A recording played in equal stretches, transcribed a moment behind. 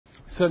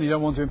certainly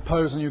don't want to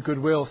impose on your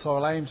goodwill, so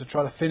I'll aim to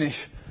try to finish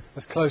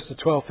as close to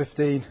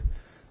 12:15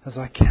 as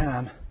I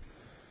can.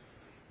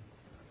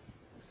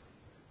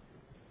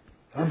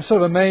 I'm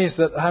sort of amazed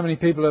at how many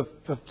people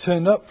have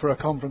turned up for a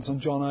conference on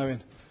John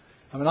Owen.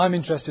 I mean, I'm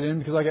interested in him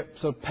because I get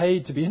sort of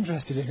paid to be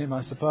interested in him,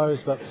 I suppose,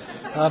 but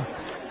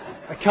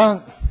I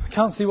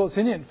can't see what's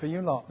in it for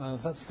you lot.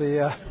 That's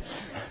the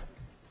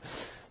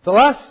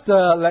last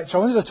lecture. I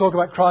wanted to talk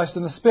about Christ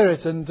and the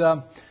Spirit, and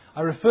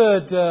I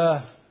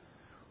referred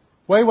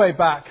way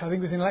back. I think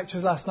it was in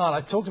lectures last night.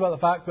 I talked about the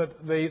fact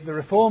that the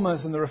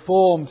Reformers and the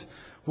Reformed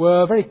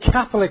were very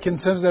Catholic in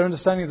terms of their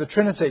understanding of the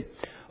Trinity.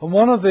 And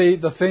one of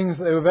the things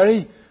that they were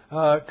very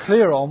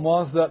clear on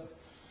was that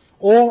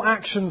all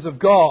actions of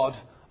God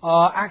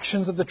are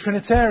actions of the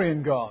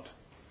Trinitarian God.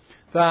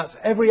 That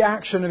every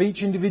action of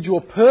each individual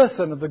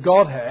person of the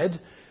Godhead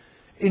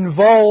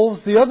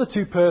involves the other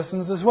two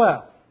persons as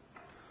well.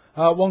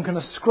 One can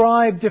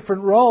ascribe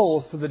different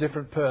roles to the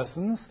different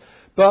persons,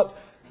 but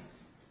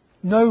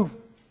no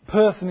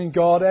person in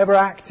God ever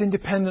acts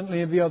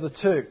independently of the other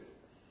two.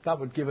 That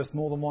would give us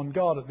more than one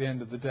God at the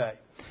end of the day.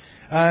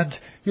 And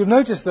you'll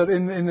notice that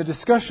in the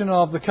discussion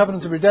of the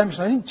covenant of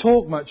redemption, I didn't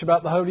talk much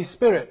about the Holy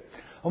Spirit.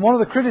 And one of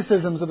the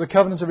criticisms of the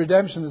covenant of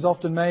redemption that's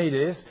often made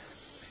is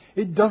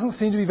it doesn't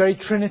seem to be very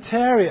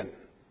Trinitarian.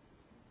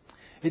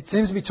 It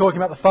seems to be talking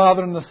about the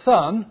Father and the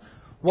Son.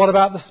 What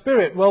about the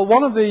Spirit? Well,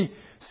 one of the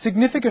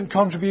significant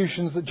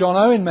contributions that John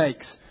Owen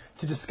makes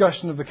to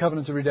discussion of the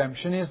covenant of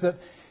redemption is that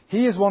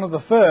he is one of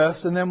the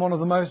first and then one of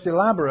the most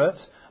elaborate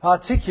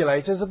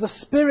articulators of the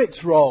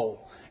Spirit's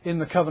role in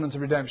the covenant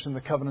of redemption,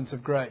 the covenant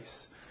of grace.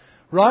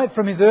 Right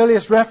from his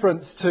earliest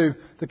reference to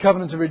the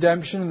covenant of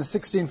redemption in the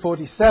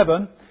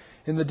 1647,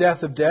 in the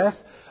death of death,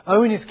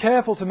 Owen is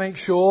careful to make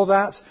sure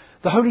that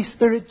the Holy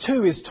Spirit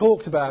too is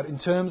talked about in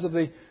terms of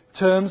the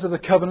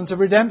covenant of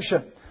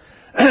redemption.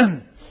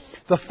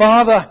 The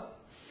Father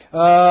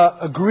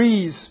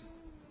agrees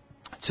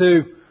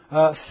to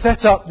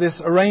set up this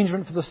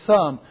arrangement for the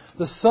Son.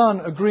 The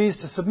Son agrees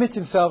to submit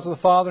himself to the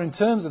Father in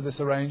terms of this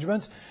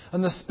arrangement,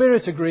 and the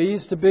Spirit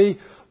agrees to be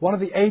one of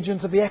the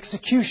agents of the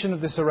execution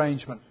of this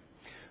arrangement,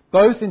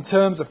 both in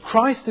terms of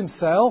Christ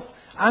himself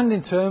and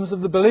in terms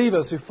of the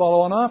believers who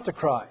follow on after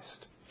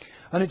Christ.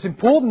 And it's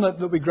important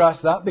that we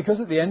grasp that, because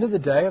at the end of the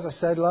day, as I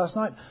said last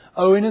night,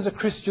 Owen is a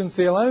Christian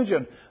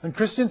theologian, and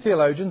Christian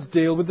theologians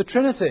deal with the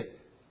Trinity.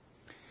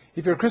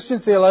 If you're a Christian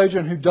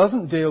theologian who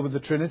doesn't deal with the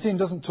Trinity and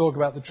doesn't talk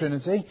about the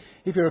Trinity,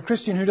 if you're a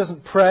Christian who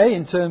doesn't pray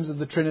in terms of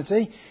the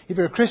Trinity, if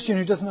you're a Christian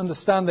who doesn't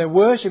understand their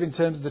worship in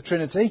terms of the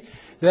Trinity,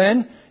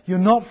 then you're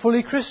not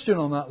fully Christian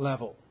on that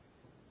level.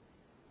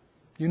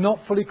 You're not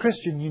fully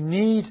Christian. You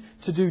need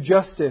to do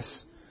justice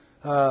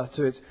to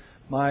it.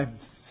 I'm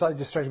slightly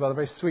distracted by the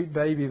very sweet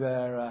baby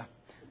there,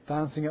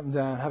 bouncing up and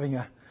down, having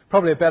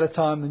probably a better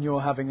time than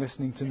you're having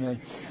listening to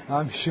me,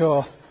 I'm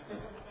sure.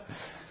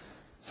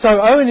 So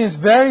Owen is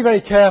very,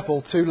 very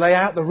careful to lay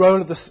out the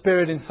role of the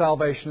Spirit in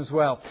salvation as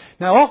well.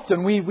 Now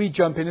often we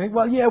jump in and think,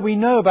 well, yeah, we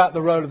know about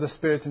the role of the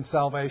Spirit in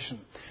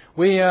salvation.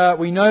 We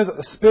know that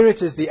the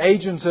Spirit is the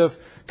agent of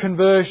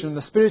conversion,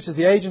 the Spirit is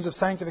the agent of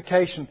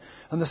sanctification,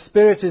 and the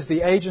Spirit is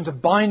the agent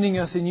of binding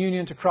us in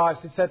union to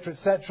Christ, etc.,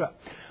 etc.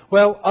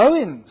 Well,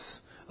 Owen's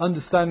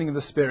understanding of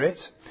the Spirit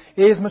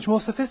is much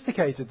more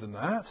sophisticated than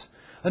that,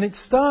 and it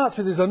starts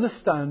with his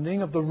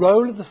understanding of the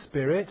role of the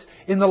Spirit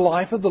in the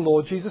life of the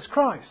Lord Jesus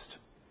Christ.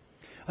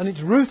 And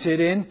it's rooted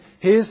in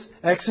his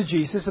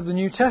exegesis of the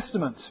New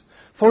Testament.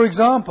 For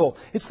example,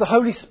 it's the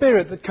Holy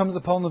Spirit that comes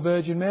upon the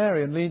Virgin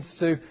Mary and leads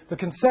to the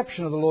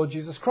conception of the Lord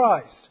Jesus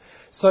Christ.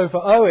 So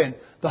for Owen,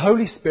 the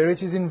Holy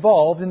Spirit is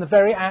involved in the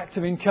very act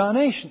of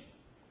incarnation.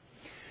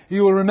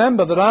 You will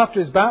remember that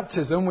after his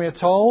baptism, we are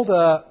told,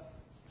 I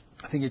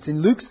think it's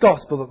in Luke's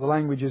Gospel that the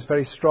language is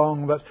very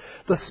strong, that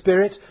the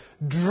Spirit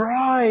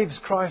drives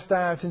Christ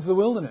out into the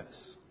wilderness.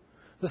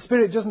 The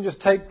Spirit doesn't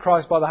just take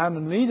Christ by the hand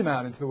and lead him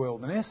out into the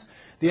wilderness.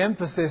 The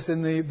emphasis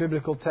in the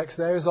biblical text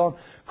there is on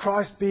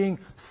Christ being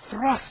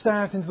thrust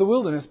out into the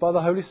wilderness by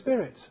the Holy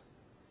Spirit.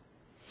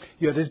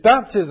 At his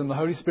baptism, the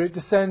Holy Spirit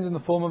descends in the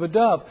form of a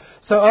dove.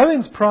 So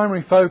Owen's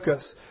primary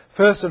focus,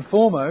 first and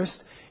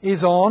foremost,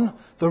 is on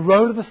the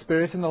role of the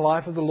Spirit in the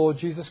life of the Lord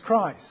Jesus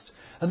Christ.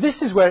 And this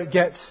is where it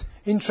gets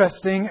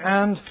interesting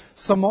and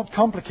somewhat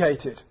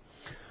complicated.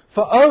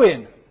 For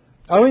Owen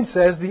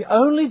says the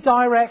only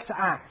direct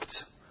act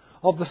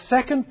of the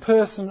second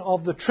person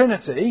of the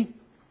Trinity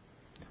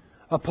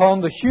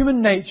upon the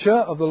human nature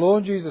of the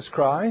Lord Jesus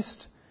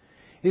Christ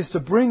is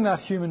to bring that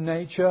human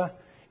nature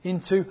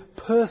into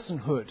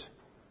personhood,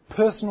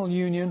 personal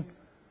union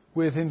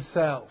with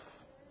himself.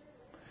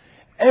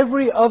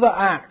 Every other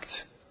act,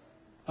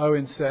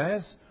 Owen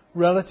says,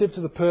 relative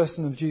to the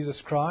person of Jesus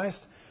Christ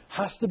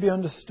has to be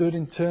understood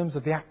in terms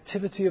of the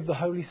activity of the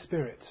Holy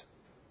Spirit.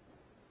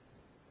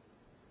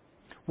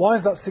 Why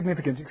is that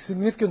significant? It's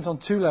significant on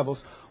two levels.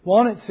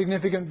 One, it's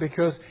significant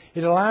because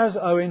it allows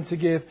Owen to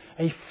give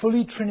a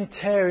fully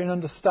Trinitarian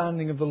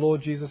understanding of the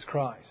Lord Jesus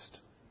Christ.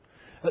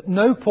 At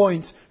no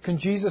point can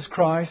Jesus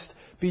Christ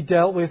be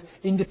dealt with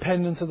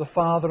independent of the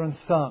Father and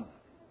Son.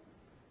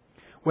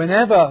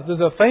 whenever, there's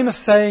a famous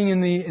saying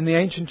in the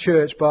ancient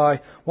church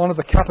by one of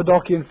the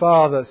Cappadocian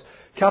fathers.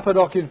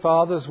 Cappadocian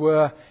fathers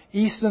were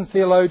Eastern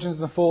theologians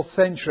in the 4th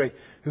century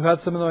who had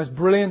some of the most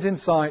brilliant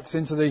insights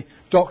into the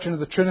doctrine of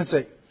the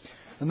Trinity.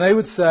 And they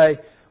would say,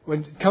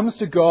 when it comes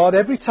to God,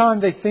 every time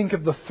they think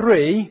of the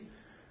three,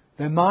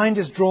 their mind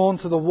is drawn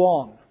to the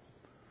one.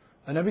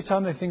 And every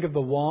time they think of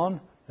the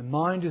one, their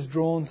mind is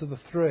drawn to the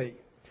three.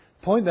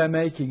 The point they're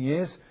making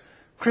is,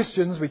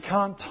 Christians, we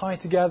can't tie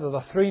together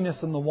the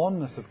threeness and the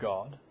oneness of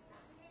God.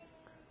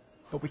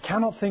 But we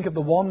cannot think of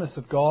the oneness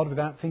of God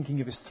without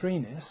thinking of His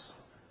threeness.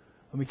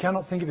 And we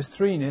cannot think of His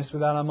threeness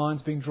without our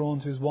minds being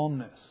drawn to His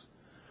oneness.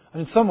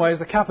 And in some ways,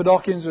 the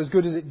Cappadocians are as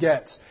good as it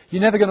gets.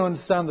 You're never going to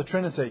understand the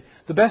Trinity.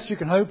 The best you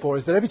can hope for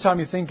is that every time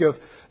you think of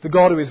the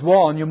God who is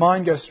one, your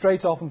mind goes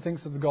straight off and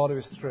thinks of the God who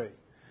is three.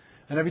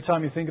 And every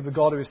time you think of the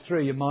God who is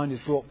three, your mind is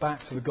brought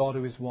back to the God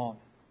who is one.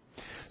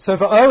 So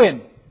for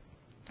Owen,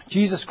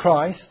 Jesus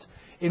Christ,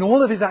 in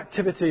all of His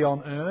activity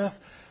on earth,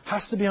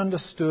 has to be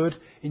understood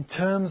in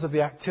terms of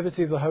the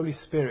activity of the Holy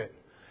Spirit.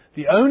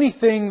 The only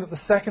thing that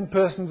the second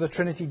person of the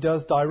Trinity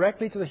does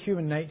directly to the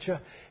human nature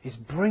is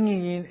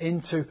bringing it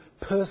into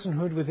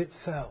personhood with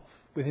itself,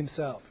 with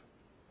Himself.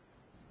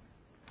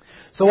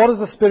 So what does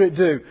the Spirit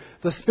do?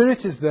 The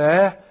Spirit is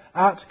there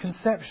at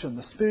conception.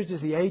 The Spirit is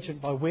the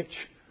agent by which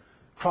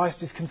Christ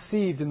is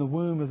conceived in the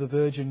womb of the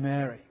Virgin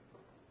Mary.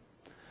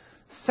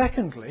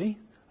 Secondly,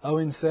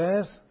 Owen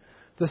says,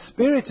 the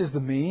Spirit is the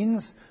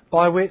means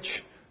by which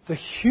the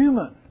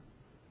human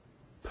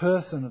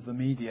person of the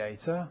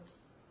mediator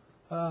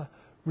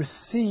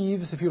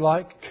receives, if you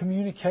like,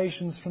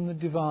 communications from the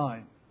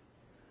divine.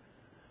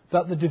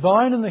 That the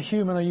divine and the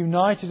human are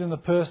united in the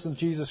person of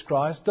Jesus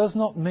Christ does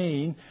not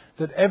mean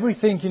that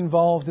everything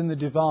involved in the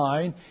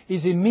divine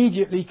is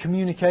immediately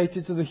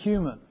communicated to the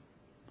human.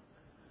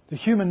 The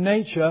human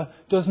nature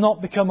does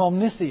not become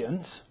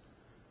omniscient.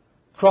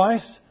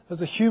 Christ,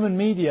 as a human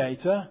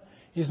mediator,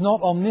 is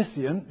not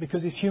omniscient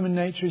because His human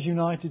nature is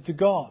united to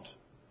God.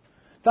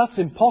 That's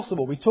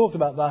impossible. We talked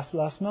about that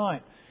last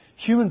night.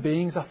 Human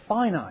beings are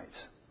finite.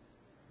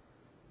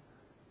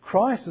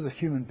 Christ as a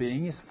human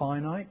being is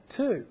finite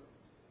too.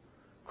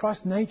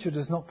 Christ's nature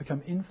does not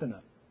become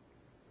infinite.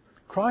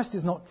 Christ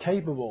is not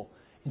capable,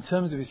 in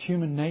terms of His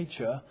human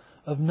nature,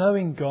 of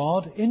knowing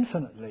God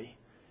infinitely.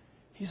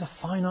 He's a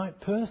finite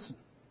person.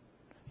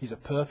 He's a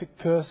perfect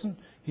person.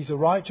 He's a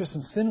righteous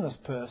and sinless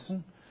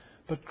person.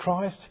 But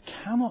Christ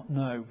cannot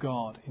know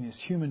God in His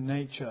human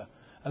nature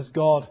as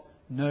God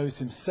knows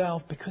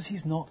Himself because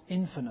He's not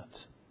infinite.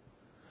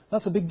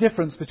 That's a big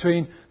difference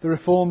between the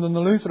Reformed and the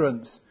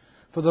Lutherans.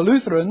 For the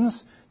Lutherans,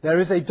 there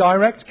is a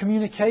direct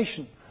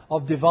communication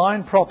of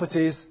divine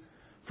properties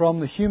from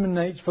the human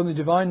nature, from the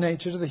divine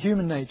nature to the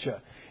human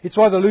nature. It's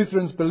why the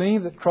Lutherans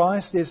believe that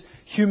Christ is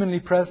humanly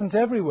present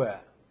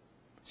everywhere.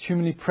 He's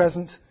humanly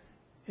present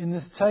in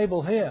this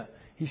table here.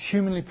 He's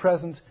humanly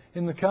present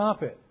in the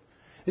carpet.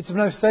 It's of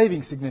no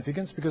saving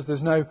significance because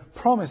there's no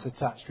promise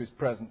attached to His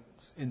presence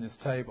in this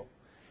table,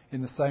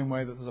 in the same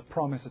way that there's a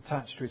promise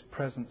attached to His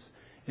presence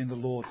in the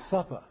Lord's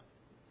Supper,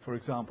 for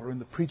example, or in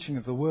the preaching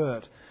of the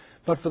Word.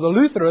 But for the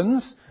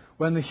Lutherans,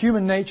 when the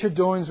human nature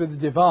joins with the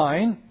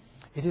divine,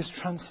 it is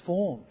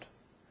transformed.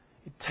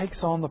 It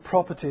takes on the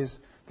properties,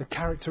 the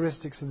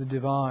characteristics of the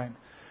divine.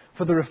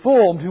 For the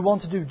Reformed, who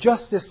want to do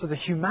justice to the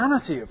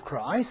humanity of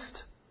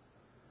Christ,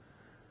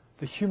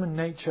 the human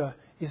nature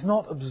is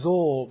not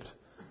absorbed,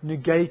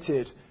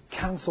 negated,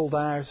 cancelled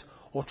out,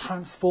 or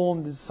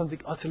transformed into something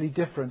utterly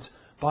different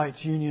by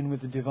its union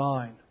with the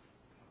divine.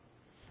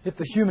 If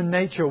the human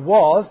nature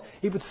was,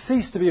 it would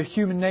cease to be a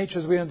human nature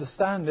as we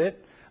understand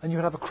it, and you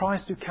would have a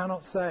Christ who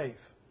cannot save.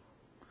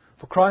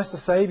 For Christ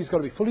to save, He's got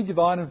to be fully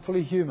divine and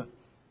fully human.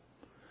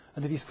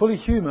 And if He's fully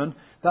human,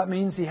 that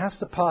means He has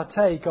to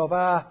partake of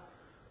our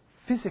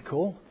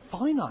physical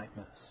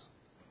finiteness.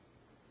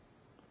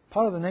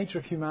 Part of the nature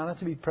of humanity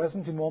to be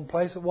present in one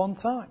place at one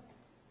time.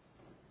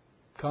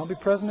 Can't be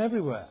present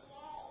everywhere.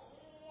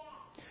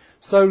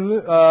 So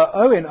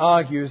Owen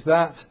argues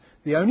that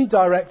the only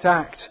direct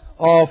act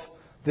of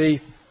the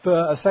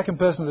second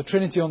person of the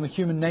Trinity on the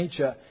human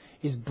nature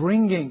is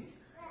bringing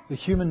the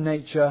human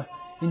nature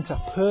into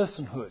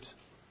personhood.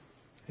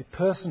 A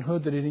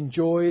personhood that it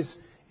enjoys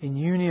in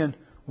union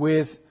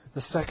with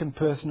the second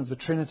person of the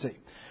Trinity.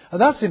 And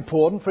that's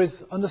important for his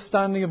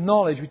understanding of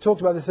knowledge. We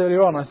talked about this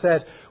earlier on. I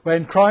said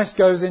when Christ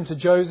goes into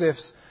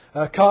Joseph's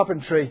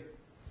carpentry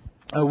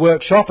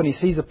workshop and he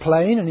sees a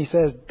plane and he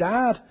says,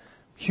 "Dad,"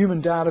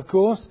 human dad of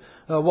course,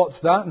 "what's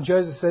that?" And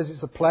Joseph says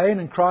it's a plane,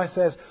 and Christ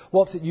says,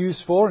 "What's it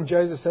used for?" And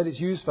Joseph said it's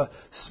used for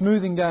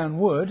smoothing down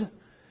wood.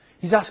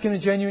 He's asking a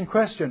genuine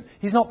question.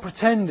 He's not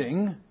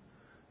pretending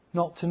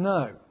not to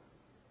know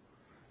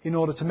in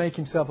order to make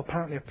himself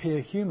apparently appear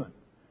human.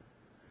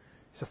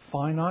 He's a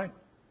finite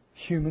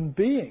human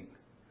being.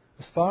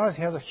 As far as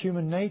he has a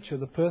human nature,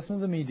 the person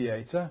of the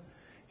mediator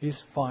is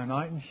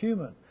finite and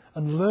human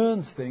and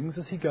learns things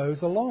as he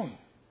goes along.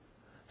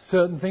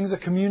 Certain things are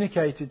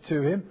communicated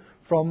to him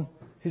from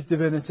his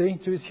divinity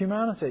to his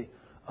humanity.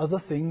 Other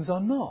things are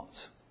not.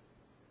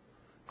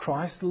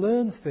 Christ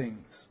learns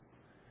things.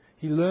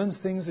 He learns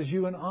things as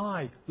you and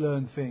I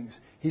learn things.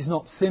 He's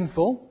not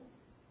sinful.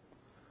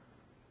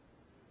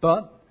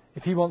 But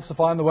if he wants to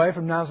find the way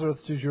from Nazareth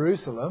to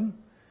Jerusalem,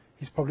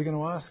 he's probably going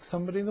to ask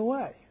somebody the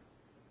way.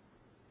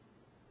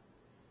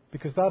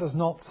 Because that is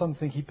not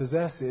something he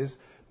possesses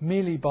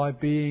merely by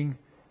being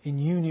in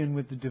union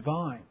with the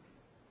divine.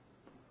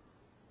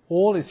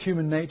 All his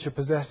human nature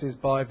possesses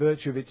by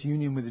virtue of its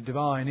union with the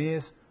divine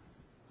is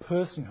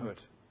personhood.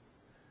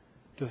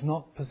 Does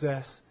not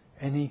possess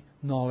any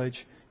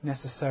knowledge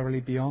necessarily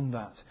beyond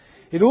that.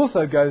 It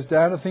also goes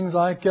down to things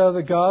like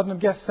the Garden of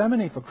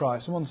Gethsemane for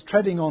Christ. Someone's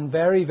treading on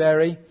very,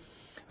 very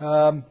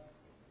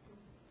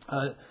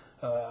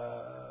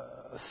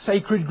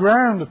sacred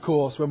ground, of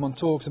course, when one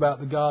talks about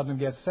the Garden of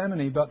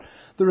Gethsemane. But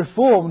the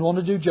Reformed want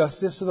to do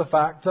justice to the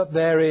fact that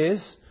there is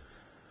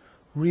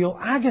real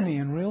agony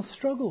and real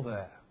struggle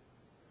there.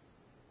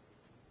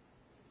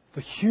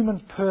 The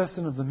human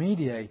person of the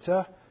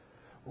mediator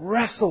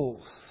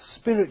wrestles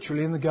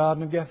spiritually in the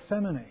Garden of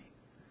Gethsemane.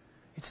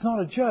 It's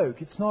not a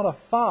joke. It's not a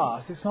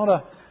farce. It's not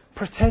a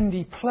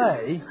pretendy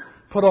play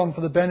put on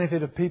for the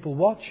benefit of people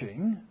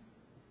watching.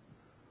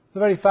 The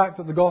very fact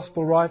that the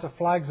Gospel writer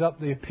flags up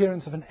the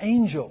appearance of an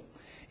angel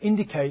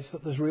indicates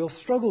that there's real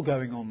struggle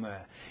going on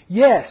there.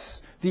 Yes,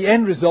 the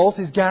end result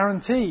is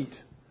guaranteed.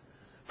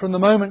 From the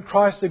moment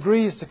Christ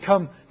agrees to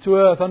come to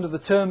earth under the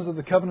terms of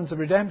the covenant of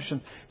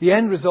redemption, the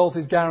end result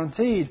is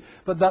guaranteed,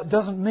 but that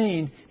doesn't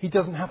mean he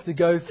doesn't have to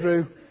go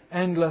through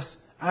endless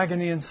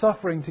agony and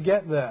suffering to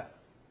get there.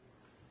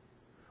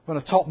 When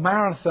a top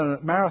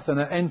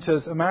marathoner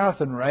enters a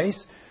marathon race,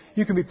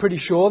 you can be pretty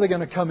sure they're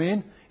going to come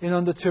in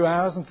under 2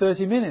 hours and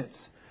 30 minutes.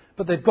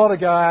 But they've got to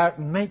go out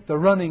and make the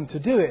running to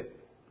do it.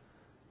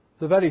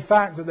 The very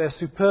fact that they're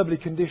superbly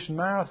conditioned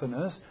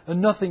marathoners and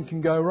nothing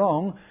can go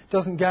wrong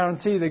doesn't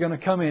guarantee they're going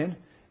to come in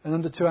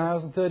under 2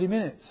 hours and 30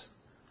 minutes.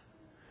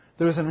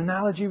 There is an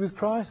analogy with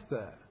Christ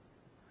there.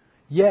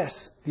 Yes,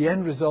 the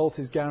end result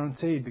is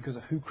guaranteed because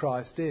of who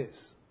Christ is.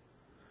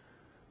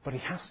 But he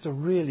has to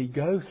really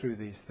go through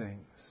these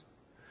things.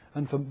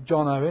 And for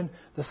John Owen,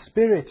 the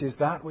Spirit is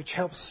that which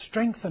helps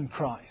strengthen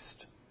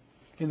Christ.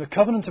 In the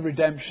covenant of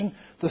redemption,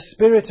 the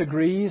Spirit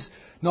agrees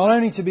not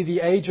only to be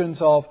the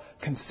agent of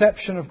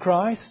conception of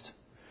Christ,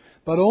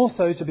 but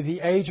also to be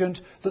the agent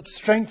that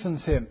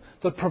strengthens him,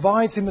 that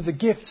provides him with the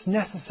gifts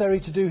necessary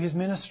to do his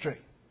ministry.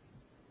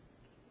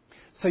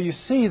 So you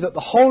see that the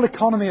whole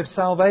economy of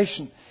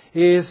salvation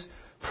is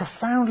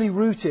profoundly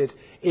rooted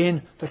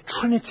in the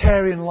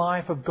Trinitarian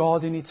life of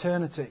God in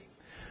eternity.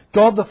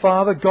 God the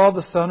Father, God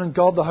the Son, and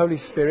God the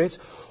Holy Spirit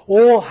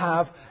all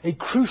have a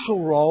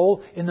crucial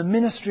role in the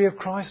ministry of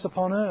Christ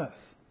upon earth.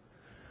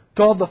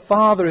 God the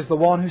Father is the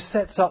one who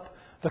sets up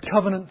the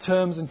covenant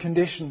terms and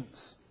conditions.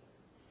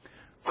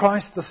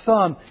 Christ the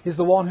Son is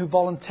the one who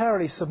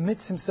voluntarily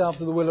submits himself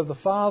to the will of the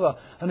Father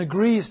and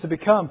agrees to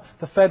become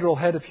the federal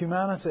head of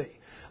humanity.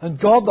 And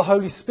God the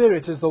Holy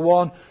Spirit is the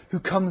one who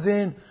comes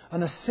in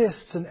and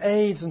assists and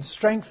aids and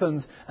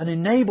strengthens and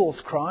enables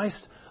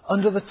Christ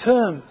under the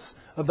terms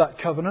of that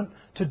covenant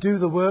to do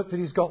the work that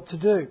he's got to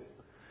do.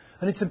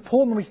 And it's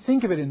important we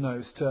think of it in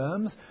those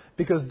terms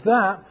because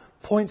that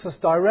points us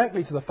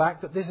directly to the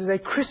fact that this is a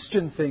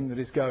Christian thing that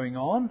is going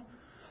on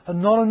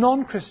and not a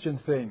non-Christian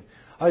thing.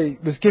 I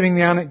was giving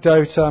the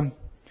anecdote, I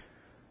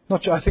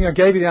think I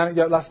gave you the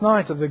anecdote last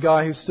night of the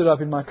guy who stood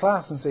up in my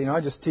class and said, I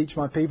just teach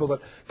my people that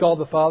God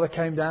the Father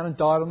came down and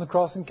died on the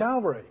cross in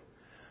Calvary.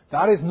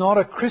 That is not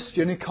a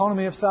Christian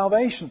economy of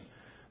salvation.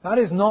 That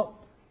is not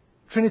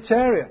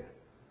Trinitarian.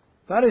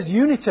 That is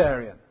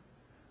Unitarian.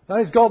 That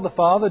is God the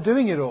Father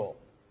doing it all.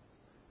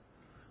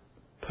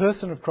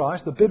 Person of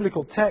Christ, the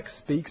biblical text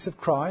speaks of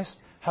Christ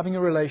having a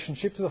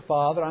relationship to the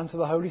Father and to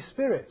the Holy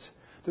Spirit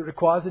that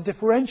requires a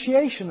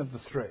differentiation of the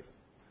three.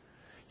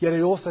 Yet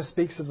it also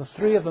speaks of the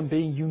three of them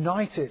being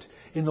united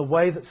in the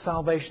way that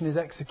salvation is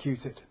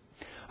executed.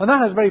 And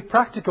that has a very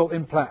practical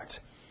impact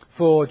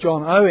for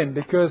John Owen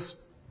because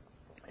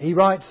he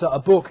writes a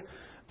book.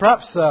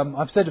 Perhaps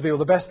I've said to people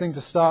the best thing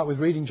to start with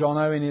reading John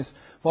Owen is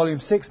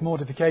Volume 6,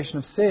 Mortification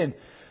of Sin.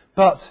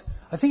 But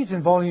I think it's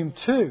in Volume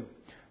 2.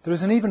 There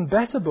is an even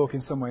better book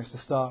in some ways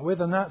to start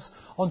with, and that's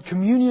on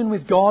communion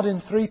with God in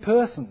three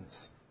persons.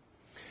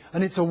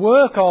 And it's a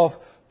work of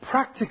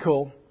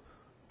practical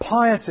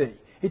piety.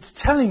 It's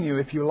telling you,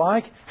 if you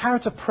like, how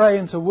to pray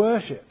and to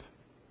worship.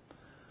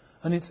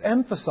 And it's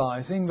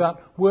emphasizing that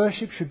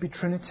worship should be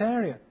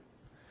Trinitarian.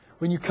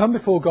 When you come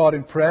before God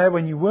in prayer,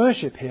 when you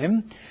worship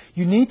Him,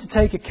 you need to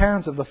take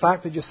account of the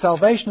fact that your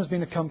salvation has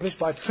been accomplished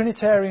by a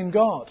Trinitarian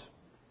God.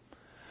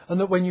 And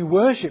that when you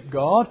worship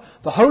God,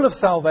 the whole of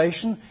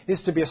salvation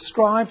is to be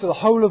ascribed to the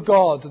whole of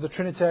God, to the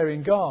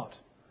Trinitarian God.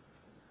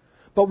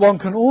 But one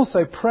can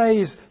also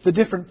praise the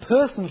different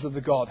persons of the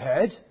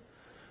Godhead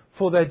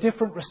for their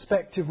different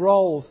respective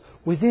roles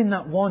within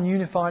that one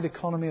unified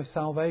economy of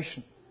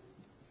salvation.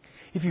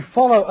 If you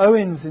follow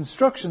Owen's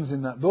instructions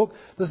in that book,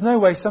 there's no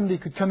way somebody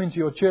could come into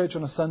your church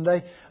on a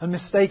Sunday and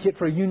mistake it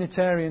for a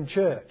Unitarian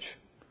church.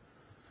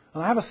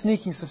 And I have a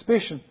sneaking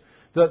suspicion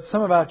that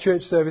some of our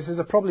church services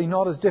are probably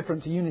not as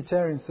different to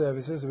Unitarian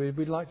services as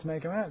we'd like to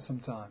make them out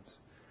sometimes.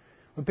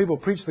 When people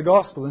preach the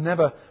gospel and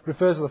never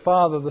refers to the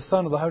Father, the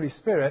Son, or the Holy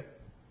Spirit,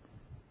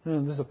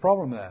 there's a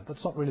problem there.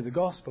 That's not really the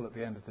gospel at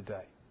the end of the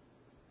day.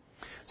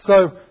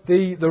 So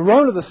the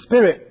role of the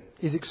Spirit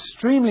is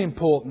extremely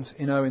important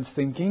in Owen's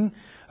thinking,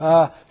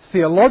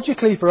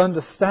 theologically for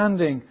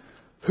understanding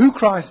who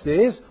Christ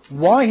is,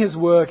 why His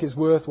work is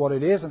worth what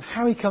it is, and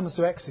how He comes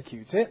to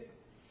execute it.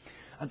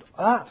 And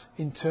that,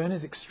 in turn,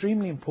 is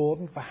extremely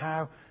important for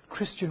how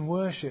Christian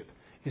worship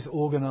is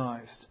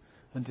organised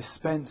and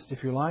dispensed,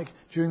 if you like,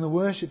 during the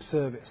worship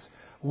service.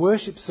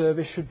 Worship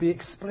service should be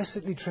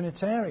explicitly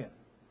Trinitarian.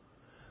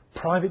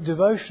 Private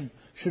devotion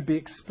should be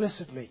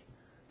explicitly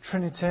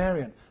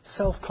Trinitarian,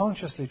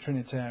 self-consciously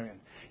Trinitarian.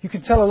 You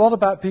can tell a lot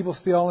about people's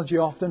theology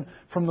often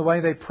from the way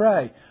they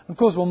pray. Of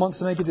course, one wants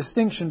to make a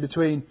distinction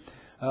between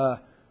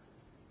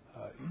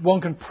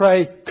one can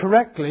pray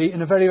correctly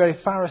in a very, very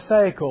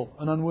pharisaical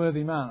and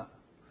unworthy manner.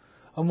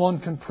 And one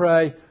can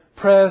pray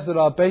prayers that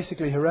are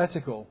basically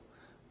heretical,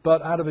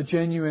 but out of a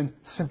genuine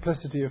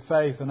simplicity of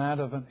faith and out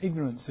of an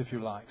ignorance, if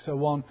you like. So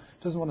one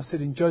doesn't want to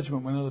sit in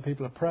judgment when other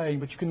people are praying,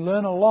 but you can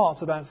learn a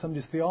lot about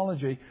somebody's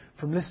theology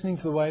from listening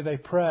to the way they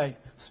pray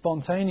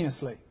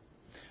spontaneously.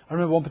 I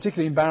remember one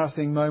particularly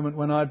embarrassing moment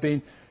when I'd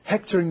been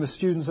hectoring the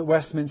students at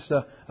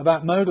Westminster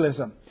about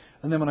modalism.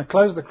 And then when I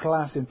closed the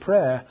class in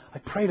prayer, I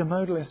prayed a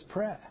modalist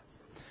prayer.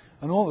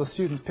 And all the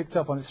students picked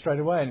up on it straight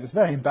away. And it was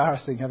very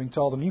embarrassing having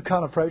told them, you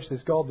can't approach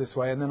this God this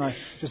way. And then I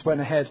just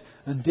went ahead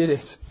and did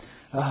it.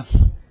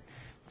 It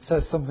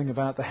says something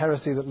about the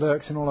heresy that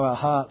lurks in all of our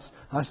hearts,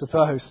 I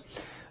suppose.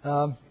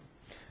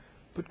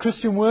 But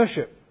Christian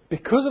worship,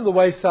 because of the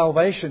way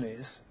salvation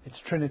is, it's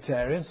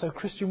Trinitarian. So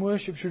Christian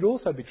worship should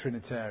also be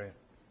Trinitarian.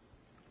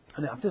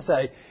 And I have to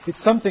say,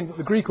 it's something that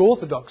the Greek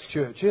Orthodox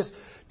churches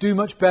do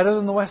much better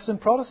than the Western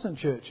Protestant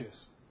churches.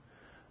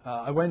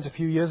 I went a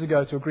few years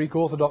ago to a Greek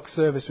Orthodox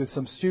service with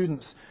some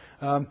students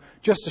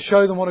just to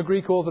show them what a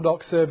Greek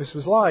Orthodox service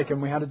was like.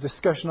 And we had a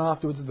discussion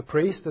afterwards with the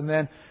priest, and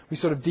then we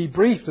sort of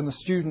debriefed, and the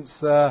students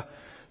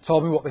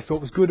told me what they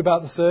thought was good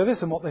about the service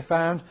and what they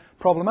found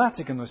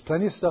problematic. And there was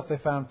plenty of stuff they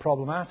found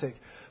problematic.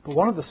 But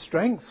one of the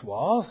strengths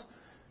was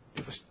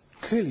it was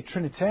clearly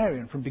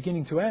Trinitarian from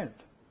beginning to end.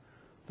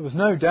 There was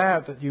no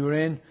doubt that you were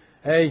in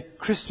a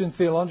Christian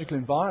theological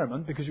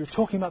environment because you were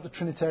talking about the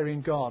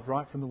Trinitarian God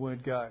right from the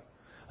word go.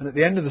 And at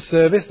the end of the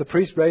service, the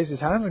priest raised his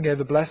hands and gave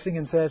the blessing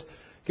and said,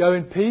 "Go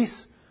in peace,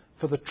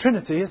 for the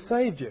Trinity has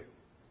saved you."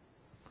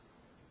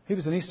 He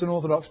was an Eastern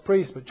Orthodox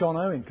priest, but John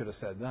Owen could have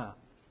said that.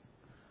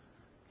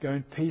 Go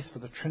in peace, for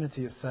the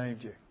Trinity has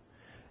saved you.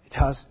 It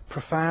has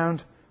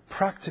profound,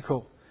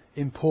 practical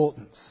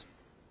importance.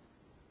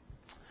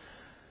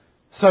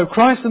 So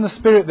Christ and the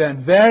Spirit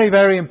then, very,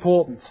 very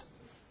important.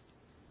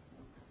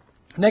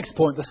 Next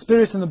point, the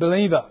Spirit and the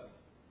believer.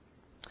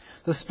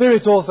 The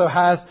Spirit also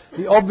has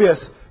the obvious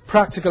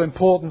practical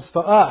importance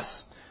for us,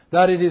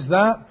 that it is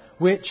that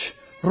which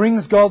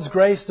brings God's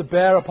grace to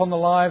bear upon the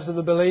lives of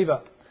the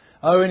believer.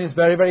 Owen is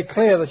very, very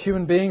clear that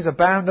human beings are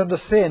bound under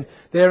sin.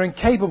 They are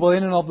incapable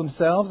in and of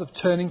themselves of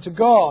turning to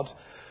God.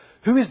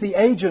 Who is the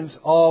agent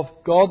of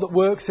God that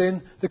works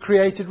in the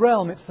created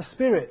realm? It's the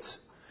Spirit.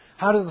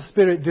 How does the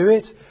Spirit do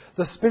it?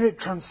 The Spirit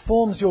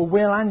transforms your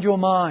will and your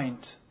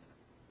mind.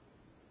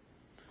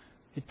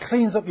 It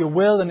cleans up your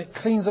will and it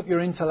cleans up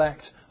your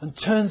intellect and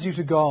turns you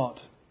to God.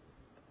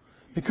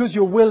 Because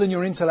your will and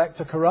your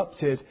intellect are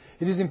corrupted,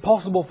 it is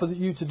impossible for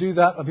you to do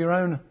that of your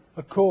own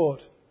accord.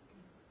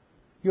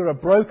 You're a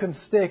broken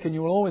stick, and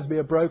you will always be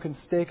a broken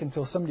stick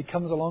until somebody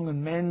comes along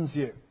and mends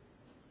you.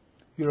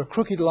 You're a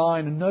crooked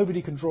line, and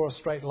nobody can draw a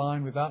straight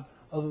line with that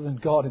other than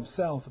God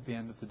Himself at the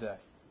end of the day.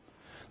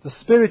 The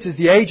Spirit is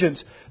the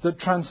agent that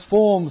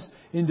transforms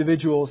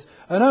individuals.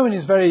 And Owen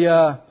is very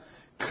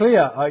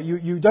clear.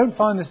 You don't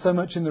find this so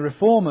much in the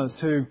Reformers,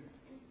 who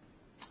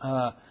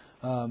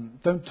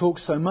don't talk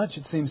so much,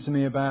 it seems to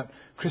me, about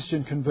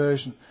Christian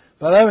conversion.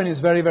 But Owen is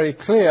very, very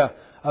clear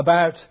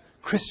about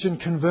Christian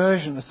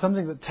conversion as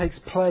something that takes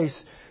place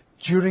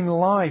during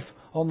life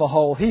on the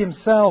whole. He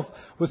himself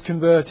was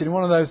converted in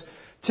one of those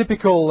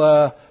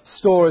typical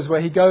stories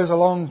where he goes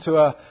along to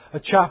a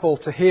chapel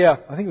to hear,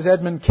 I think it was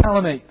Edmund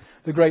Calamy,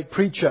 the great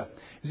preacher.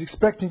 He's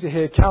expecting to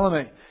hear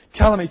Calamy.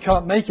 Calamy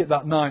can't make it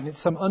that night.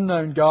 It's some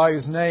unknown guy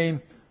whose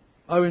name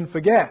Owen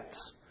forgets.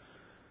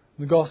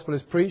 The gospel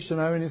is preached and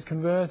Owen is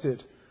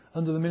converted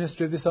under the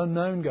ministry of this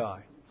unknown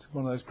guy. It's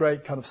one of those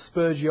great kind of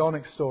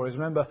Spurgeonic stories.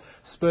 Remember,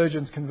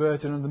 Spurgeon's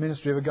converted under the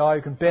ministry of a guy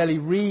who can barely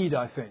read,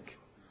 I think.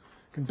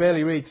 Can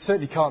barely read,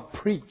 certainly can't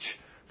preach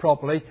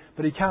properly,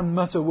 but he can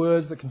mutter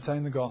words that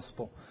contain the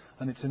gospel.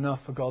 And it's enough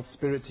for God's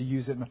Spirit to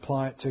use it and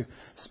apply it to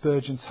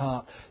Spurgeon's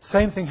heart.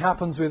 Same thing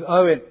happens with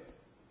Owen.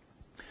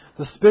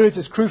 The Spirit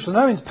is crucial. And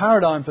Owen's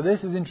paradigm for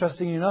this is,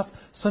 interesting enough,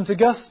 St.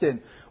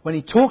 Augustine. When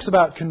he talks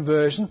about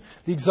conversion,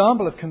 the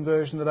example of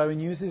conversion that Owen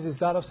uses is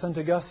that of St.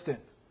 Augustine.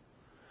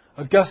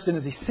 Augustine,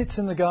 as he sits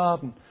in the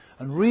garden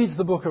and reads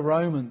the book of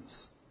Romans,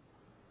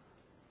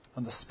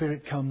 and the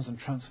Spirit comes and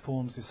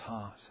transforms his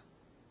heart.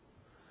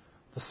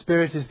 The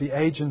Spirit is the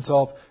agent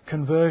of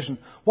conversion.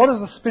 What does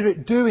the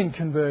Spirit do in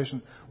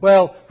conversion?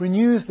 Well,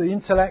 renews the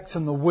intellect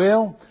and the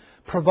will,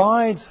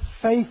 provides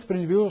faith for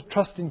individuals,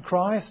 trust in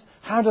Christ.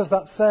 How does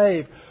that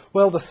save?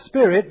 Well, the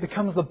Spirit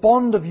becomes the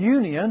bond of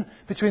union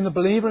between the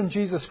believer and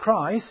Jesus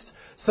Christ,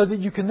 so that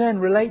you can then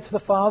relate to the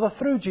Father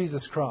through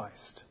Jesus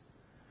Christ.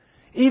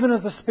 Even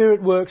as the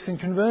Spirit works in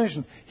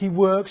conversion, He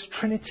works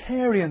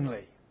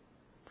Trinitarianly.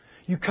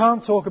 You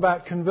can't talk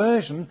about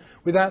conversion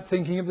without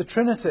thinking of the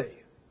Trinity.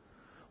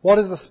 What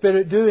is the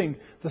Spirit doing?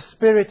 The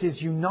Spirit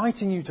is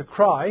uniting you to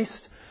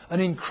Christ,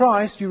 and in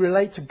Christ you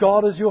relate to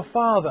God as your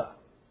Father.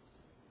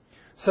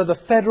 So the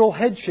federal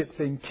headship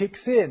thing kicks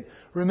in.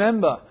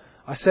 Remember,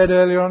 I said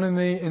earlier on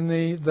in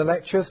the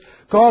lectures,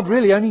 God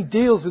really only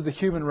deals with the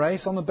human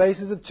race on the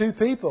basis of two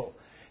people.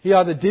 He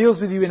either deals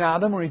with you in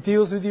Adam or He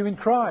deals with you in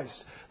Christ.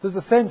 There's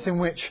a sense in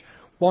which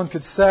one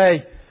could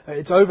say,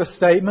 it's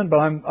overstatement, but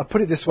I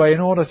put it this way in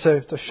order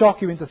to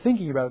shock you into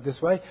thinking about it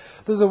this way.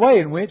 There's a way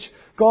in which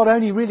God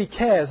only really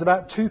cares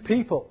about two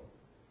people.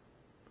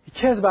 He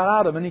cares about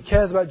Adam and He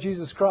cares about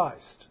Jesus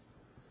Christ.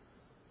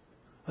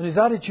 And His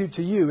attitude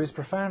to you is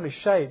profoundly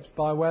shaped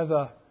by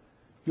whether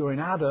you're in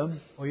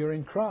Adam or you're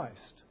in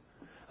Christ.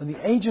 And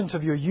the agent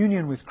of your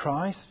union with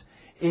Christ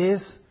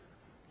is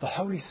the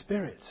Holy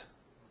Spirit.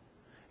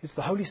 It's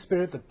the Holy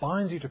Spirit that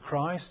binds you to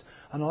Christ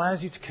and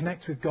allows you to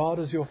connect with God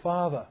as your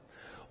Father.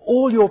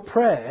 All your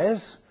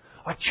prayers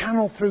are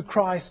channeled through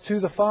Christ to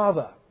the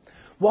Father.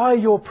 Why are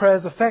your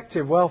prayers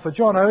effective? Well, for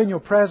John Owen,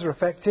 your prayers are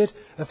effective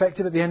at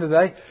the end of the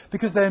day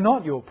because they're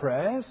not your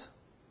prayers.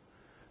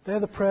 They're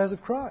the prayers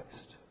of Christ.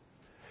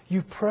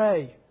 You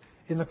pray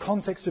in the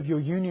context of your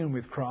union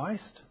with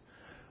Christ.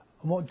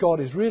 And what God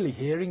is really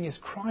hearing is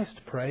Christ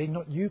praying,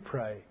 not you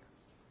praying.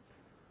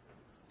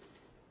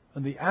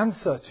 And the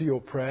answer to your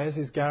prayers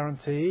is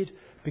guaranteed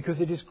because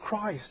it is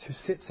Christ who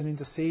sits and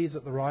intercedes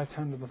at the right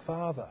hand of the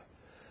Father.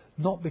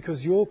 Not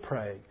because you're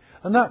praying.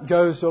 And that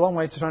goes a long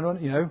way to trying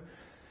to,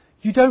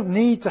 you don't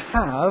need to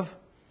have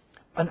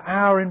an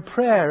hour in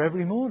prayer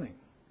every morning.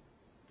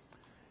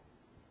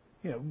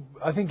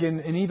 I think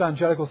in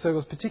evangelical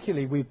circles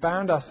particularly, we've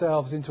bound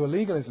ourselves into a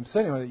legalism.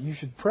 Certainly, that you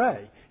should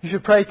pray. You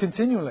should pray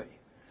continually.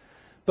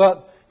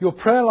 But your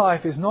prayer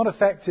life is not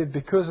effective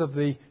because of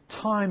the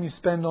time you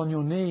spend on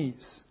your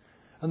knees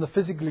and the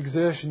physical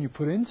exertion you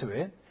put into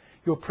it.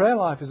 Your prayer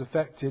life is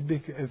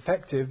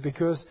effective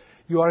because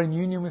you are in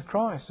union with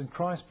Christ, and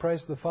Christ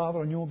prays to the Father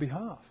on your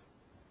behalf.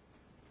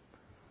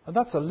 And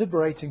that's a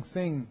liberating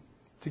thing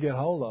to get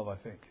hold of, I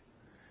think.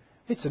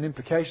 It's an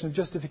implication of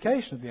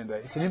justification at the end of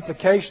the day. It's an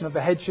implication of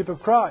the headship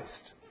of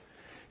Christ.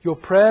 Your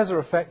prayers are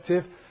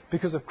effective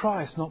because of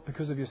Christ, not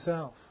because of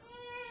yourself.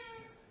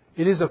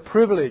 It is a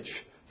privilege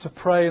to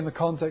pray in the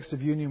context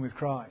of union with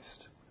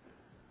Christ.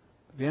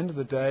 At the end of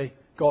the day,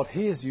 God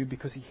hears you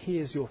because He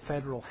hears your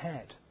federal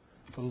head,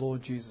 the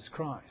Lord Jesus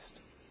Christ.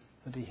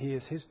 And He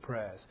hears His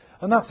prayers.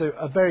 And that's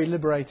a very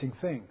liberating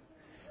thing.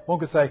 One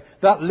could say,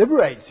 that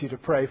liberates you to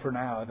pray for an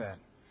hour then.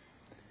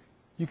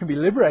 You can be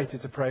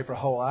liberated to pray for a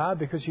whole hour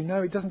because you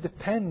know it doesn't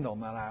depend on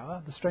that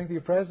hour. The strength of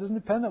your prayers doesn't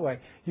depend that way.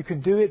 You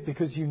can do it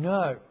because you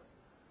know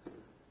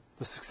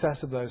the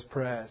success of those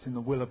prayers in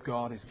the will of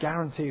God is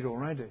guaranteed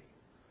already.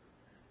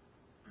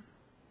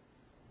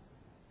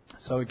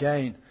 So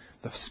again,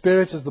 the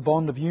Spirit is the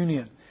bond of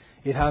union.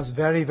 It has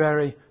very,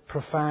 very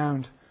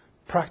profound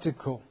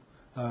practical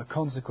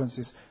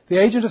consequences.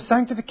 The agent of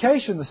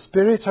sanctification, the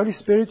Spirit, Holy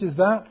Spirit, is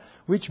that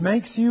which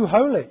makes you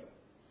holy.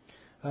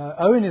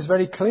 Owen is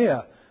very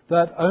clear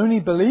that only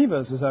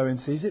believers, as Owen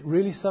sees it,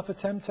 really suffer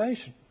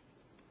temptation.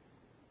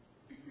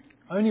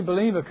 Only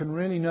believer can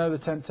really know the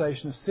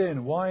temptation of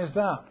sin. Why is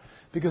that?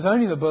 Because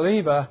only the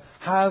believer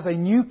has a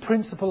new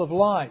principle of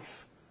life,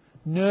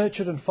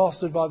 nurtured and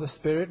fostered by the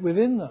Spirit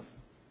within them.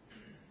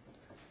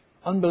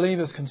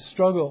 Unbelievers can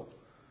struggle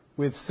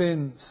with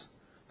sins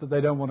that they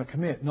don't want to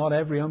commit. Not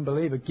every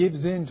unbeliever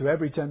gives in to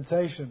every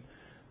temptation.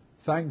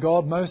 Thank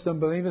God most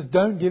unbelievers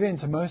don't give in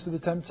to most of the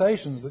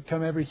temptations that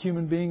come every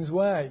human being's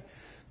way.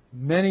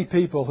 Many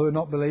people who are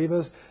not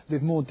believers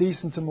live more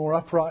decent and more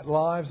upright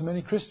lives than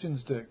many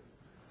Christians do.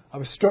 I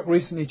was struck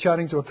recently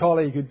chatting to a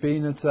colleague who'd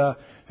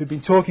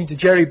been talking to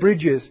Jerry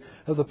Bridges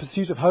of the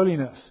Pursuit of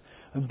Holiness.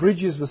 And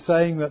Bridges was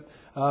saying that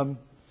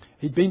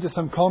he'd been to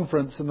some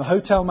conference and the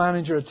hotel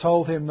manager had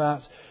told him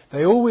that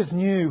they always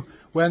knew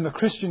when the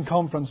Christian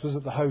conference was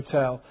at the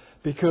hotel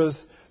because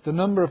the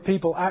number of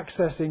people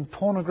accessing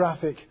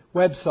pornographic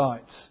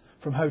websites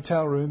from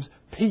hotel rooms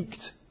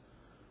peaked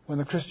when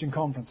the Christian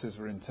conferences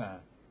were in town.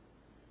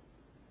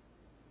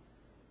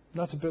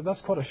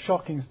 That's quite a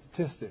shocking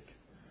statistic.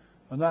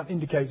 And that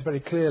indicates very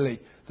clearly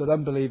that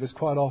unbelievers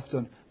quite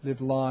often live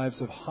lives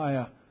of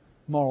higher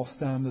moral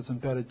standards and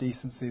better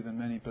decency than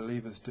many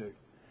believers do.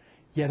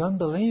 Yet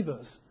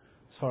unbelievers,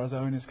 as far as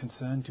Owen is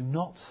concerned, do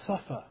not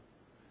suffer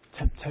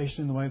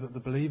temptation in the way that the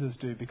believers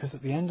do, because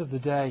at the end of the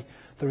day,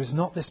 there is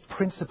not this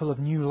principle of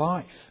new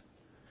life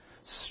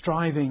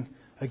striving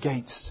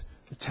against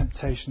the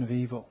temptation of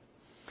evil.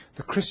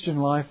 The Christian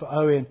life for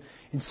Owen,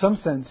 in some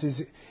sense,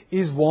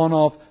 is one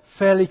of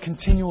fairly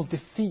continual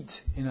defeat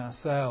in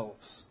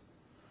ourselves.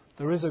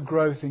 There is a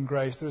growth in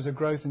grace, there is a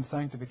growth in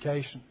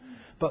sanctification.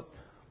 But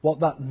what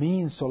that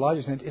means to a large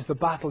extent is the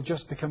battle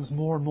just becomes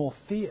more and more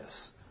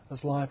fierce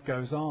as life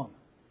goes on.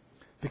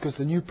 Because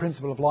the new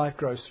principle of life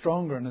grows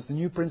stronger, and as the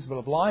new principle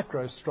of life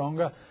grows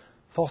stronger,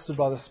 fostered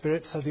by the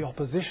Spirit, so the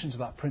opposition to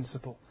that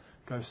principle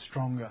goes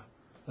stronger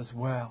as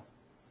well.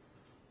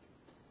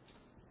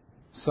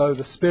 So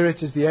the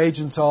Spirit is the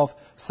agent of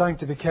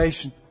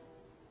sanctification.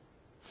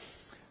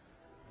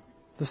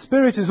 The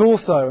Spirit is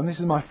also, and this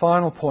is my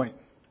final point,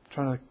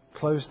 trying to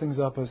close things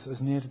up as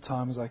near to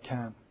time as I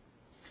can.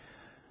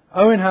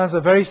 Owen has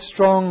a very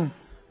strong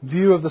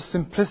view of the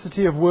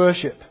simplicity of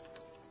worship.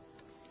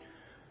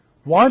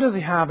 Why does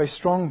he have a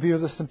strong view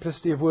of the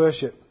simplicity of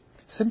worship?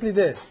 Simply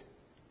this.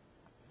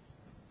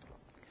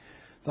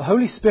 The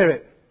Holy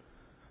Spirit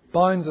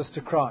binds us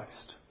to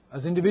Christ.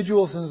 As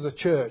individuals and as a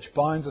church,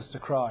 binds us to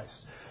Christ.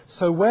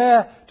 So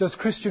where does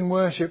Christian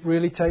worship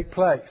really take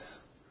place?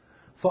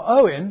 For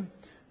Owen,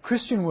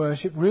 Christian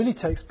worship really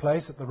takes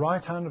place at the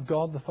right hand of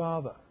God the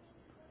Father.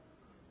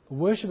 The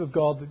worship of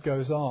God that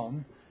goes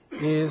on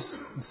is,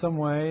 in some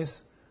ways,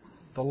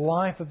 the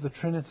life of the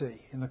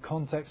Trinity in the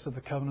context of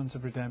the covenant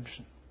of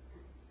redemption.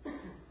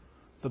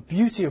 The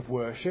beauty of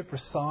worship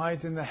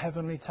resides in the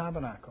heavenly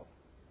tabernacle.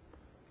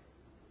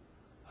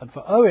 And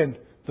for Owen,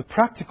 the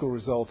practical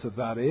result of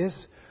that is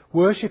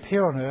worship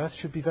here on earth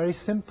should be very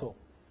simple.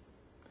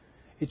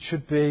 It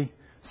should be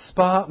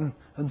Spartan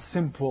and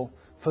simple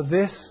for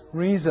this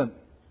reason.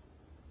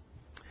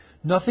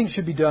 Nothing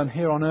should be done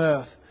here on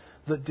earth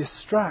that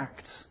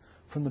distracts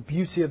from the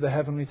beauty of the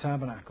heavenly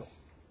tabernacle.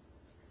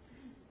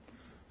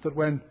 That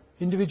when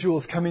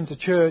individuals come into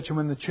church and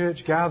when the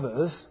church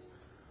gathers,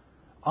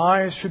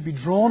 eyes should be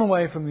drawn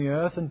away from the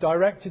earth and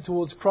directed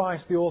towards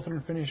Christ, the author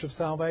and finisher of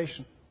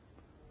salvation.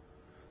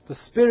 The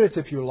Spirit,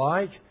 if you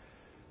like,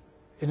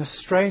 in a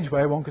strange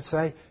way, one could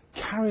say,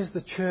 carries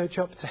the church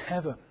up to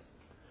heaven.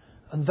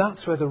 And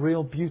that's where the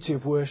real beauty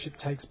of worship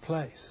takes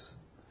place.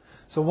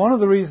 So one of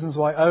the reasons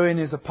why Owen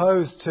is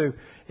opposed to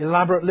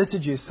elaborate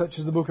liturgies such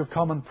as the Book of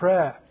Common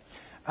Prayer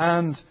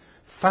and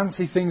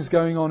fancy things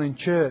going on in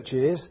church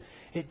is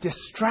it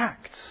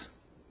distracts.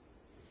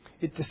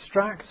 It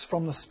distracts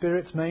from the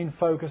Spirit's main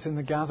focus in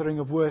the gathering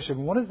of worship.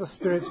 And what is the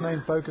Spirit's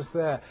main focus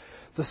there?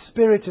 The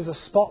Spirit is a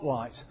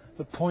spotlight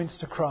that points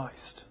to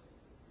Christ.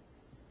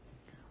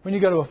 When you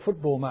go to a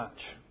football match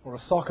or a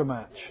soccer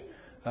match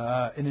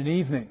in an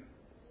evening,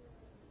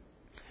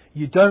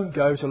 you don't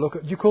go to look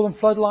at... Do you call them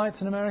floodlights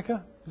in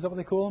America? Is that what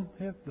they call them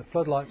here? The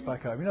floodlights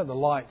back home. You know, the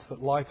lights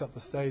that light up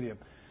the stadium.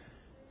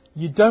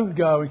 You don't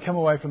go and come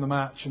away from the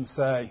match and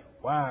say,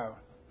 wow,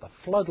 the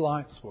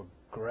floodlights were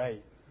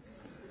great.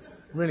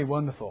 Really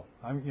wonderful.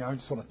 I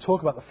just want to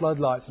talk about the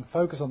floodlights and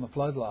focus on the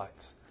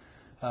floodlights.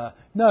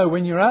 No,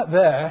 when you're out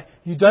there,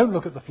 you don't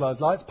look at the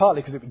floodlights,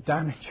 partly because it would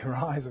damage your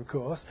eyes, of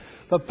course,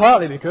 but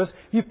partly because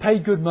you've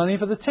paid good money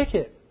for the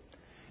ticket.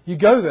 You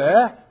go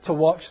there to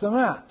watch the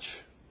match.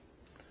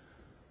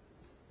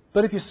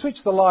 But if you switch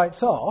the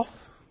lights off,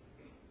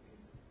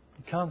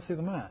 you can't see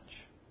the match.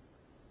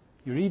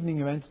 Your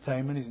evening of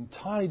entertainment is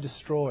entirely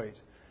destroyed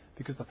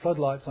because the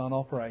floodlights aren't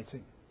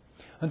operating.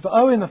 And for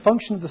Owen, the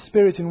function of the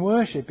Spirit in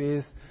worship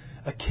is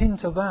akin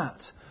to that.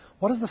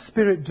 What does the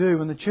Spirit do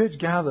when the church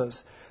gathers?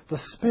 The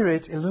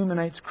Spirit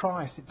illuminates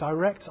Christ. It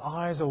directs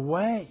eyes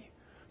away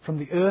from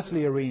the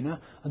earthly arena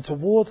and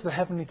towards the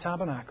heavenly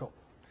tabernacle.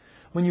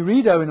 When you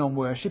read Owen on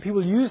worship, he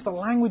will use the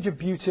language of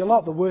beauty a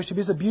lot. The worship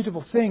is a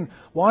beautiful thing.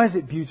 Why is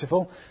it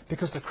beautiful?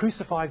 Because the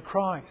crucified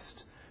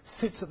Christ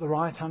sits at the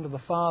right hand of the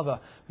Father,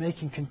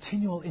 making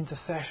continual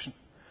intercession.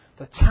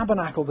 The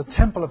tabernacle, the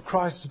temple of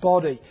Christ's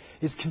body,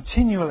 is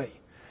continually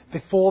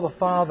before the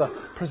Father,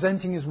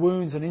 presenting his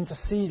wounds and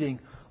interceding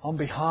on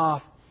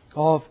behalf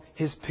of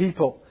his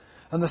people.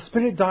 And the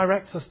Spirit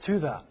directs us to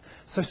that.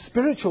 So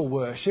spiritual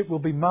worship will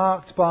be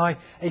marked by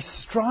a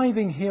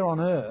striving here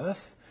on earth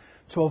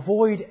to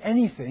avoid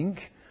anything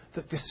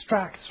that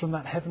distracts from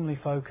that heavenly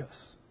focus.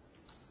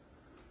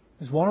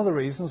 It's one of the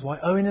reasons why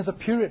Owen is a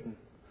Puritan.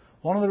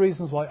 One of the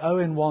reasons why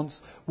Owen wants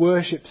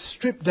worship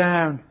stripped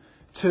down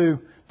to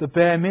the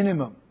bare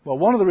minimum. Well,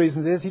 one of the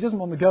reasons is he doesn't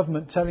want the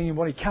government telling him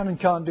what he can and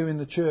can't do in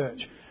the church.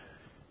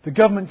 The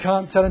government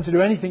can't tell him to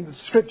do anything that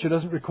Scripture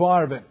doesn't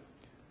require of him.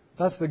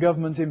 That's the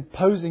government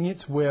imposing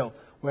its will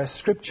where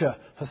Scripture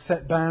has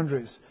set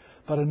boundaries.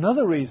 But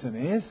another reason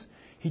is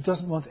he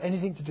doesn't want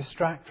anything to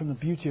distract from the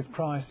beauty of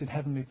Christ in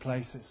heavenly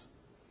places.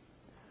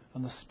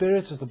 And the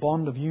Spirit, as the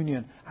bond of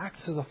union,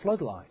 acts as a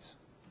floodlight.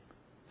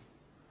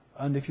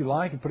 And if you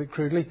like, and put it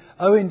crudely,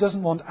 Owen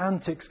doesn't want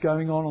antics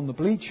going on the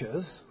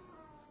bleachers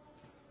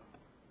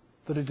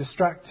that are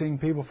distracting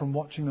people from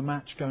watching the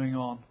match going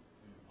on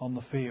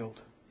the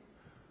field.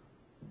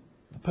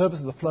 The purpose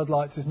of the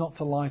floodlights is not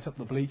to light up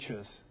the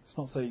bleachers. It's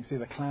not so you can see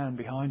the clown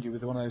behind you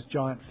with one of those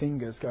giant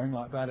fingers going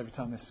like that every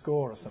time they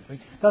score or something.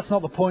 That's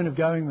not the point of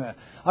going there.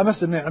 I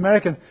must admit,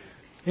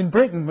 in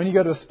Britain, when you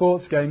go to a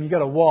sports game, you go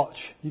to watch,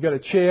 you go to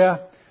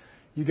cheer,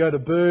 you go to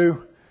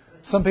boo,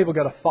 some people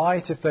get a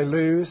fight if they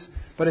lose,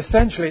 but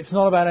essentially it's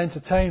not about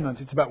entertainment,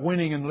 it's about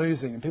winning and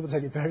losing, and people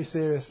take it very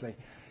seriously.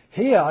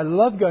 Here, I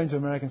love going to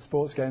American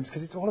sports games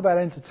because it's all about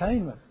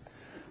entertainment.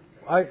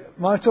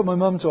 I took my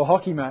mum to a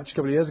hockey match a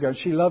couple of years ago, and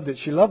she loved it.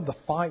 She loved the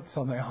fights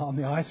on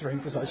the ice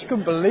rink. She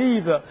couldn't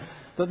believe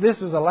that this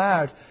was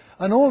allowed.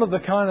 And all of the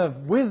kind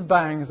of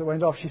whiz-bangs that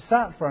went off, she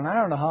sat for an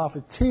hour and a half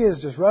with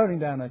tears just rolling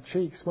down her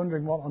cheeks,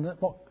 wondering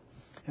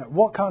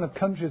what kind of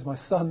country has my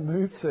son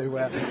moved to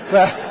where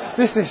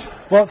this is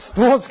what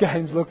sports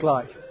games look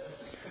like.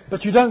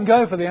 But you don't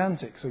go for the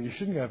antics, or you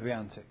shouldn't go for the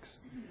antics.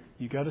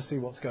 You go to see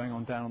what's going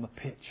on down on the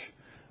pitch.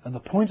 And the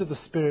point of the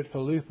Spirit for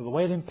Luther, the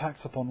way it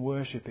impacts upon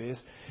worship is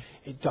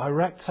it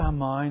directs our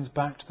minds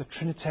back to the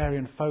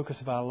Trinitarian focus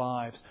of our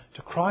lives,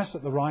 to Christ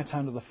at the right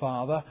hand of the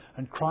Father,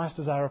 and Christ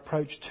as our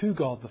approach to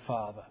God the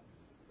Father.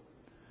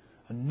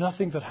 And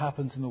nothing that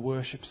happens in the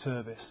worship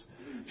service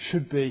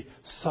should be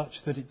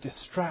such that it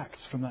distracts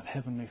from that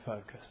heavenly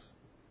focus.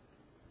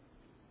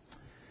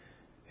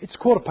 It's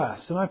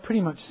 1:15, and I've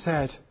pretty much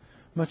said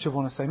much I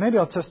want to say. Maybe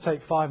I'll just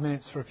take 5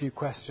 minutes for a few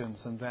questions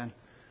and then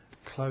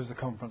close the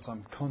conference.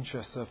 I'm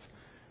conscious of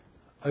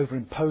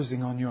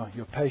overimposing on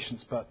your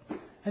patience, but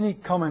any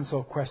comments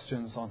or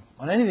questions on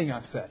anything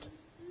I've said?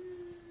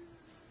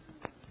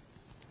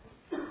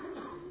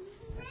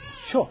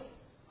 Sure.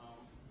 I was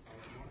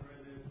wondering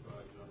if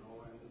John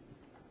Owen,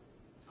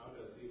 how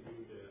does he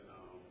view the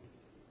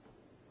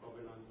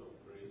covenant of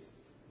grace?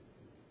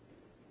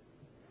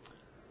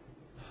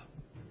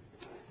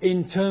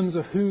 In terms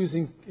of who's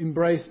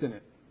embraced in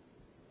it?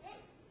 I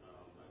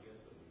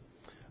guess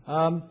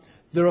so.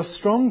 There are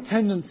strong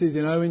tendencies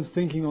in Owen's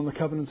thinking on the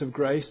covenant of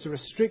grace to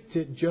restrict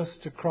it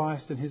just to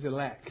Christ and his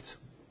elect.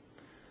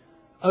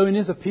 Owen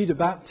is a Peter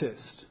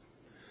Baptist,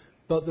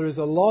 but there is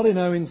a lot in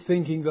Owen's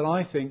thinking that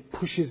I think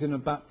pushes in a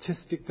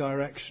Baptistic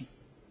direction.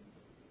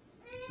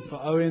 For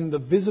Owen, the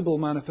visible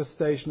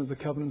manifestation of the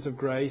covenant of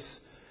grace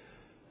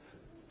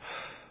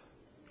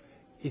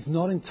is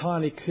not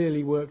entirely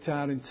clearly worked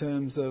out in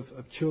terms of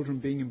children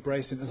being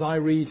embraced in, as I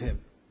read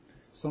him.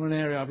 It's not an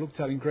area I've looked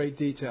at in great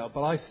detail,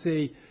 but I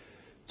see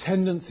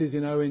tendencies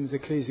in Owen's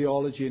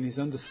ecclesiology and his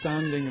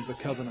understanding of the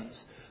covenants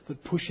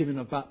that push him in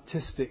a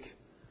Baptistic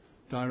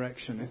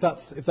direction.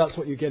 If that's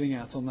what you're getting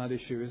at on that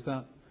issue, was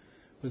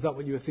that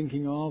what you were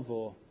thinking of,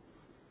 or?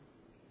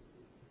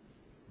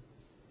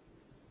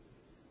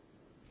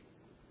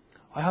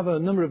 I have a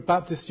number of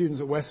Baptist students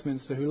at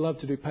Westminster who love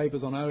to do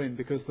papers on Owen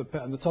because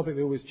the topic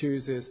they always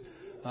choose is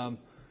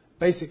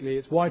basically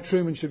it's why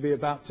Trueman should be a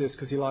Baptist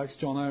because he likes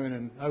John Owen,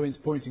 and Owen's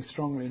pointing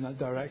strongly in that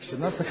direction.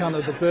 That's the kind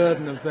of the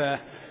burden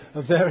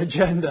of their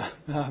agenda.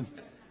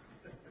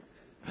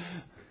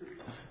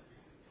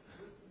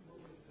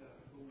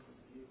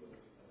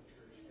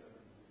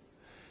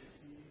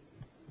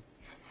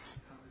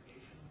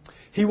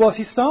 He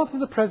starts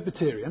as a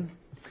Presbyterian,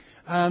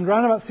 and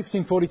around about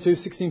 1642,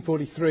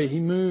 1643, he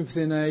moves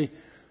in a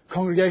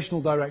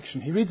congregational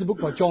direction. He reads a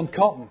book by John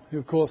Cotton, who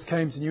of course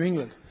came to New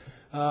England.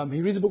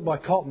 He reads a book by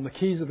Cotton, The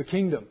Keys of the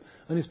Kingdom,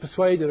 and is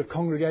persuaded of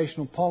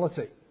congregational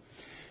polity.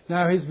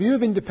 Now, his view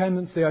of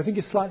independency, I think,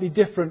 is slightly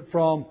different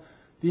from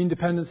the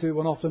independency that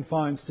one often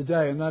finds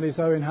today, and that is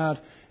Owen had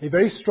a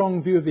very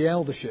strong view of the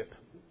eldership,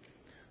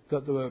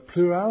 that there were a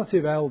plurality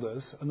of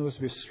elders, and there was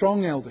to be a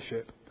strong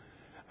eldership.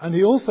 And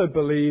he also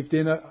believed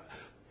in a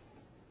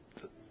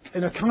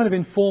kind of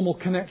informal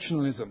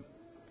connectionalism,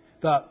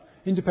 that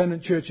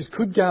independent churches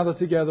could gather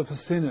together for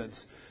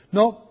synods,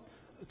 not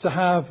to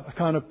have a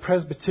kind of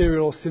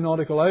presbyterial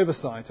synodical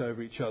oversight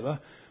over each other,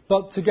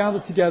 but to gather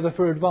together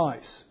for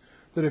advice.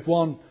 That if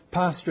one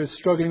pastor is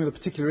struggling with a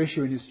particular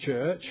issue in his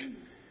church,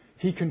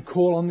 he can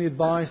call on the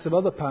advice of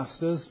other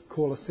pastors,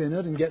 call a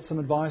synod, and get some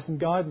advice and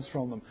guidance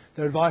from them.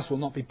 Their advice will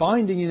not be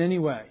binding in any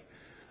way.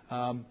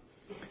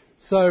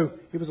 So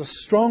it was a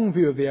strong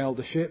view of the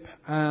eldership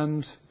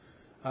and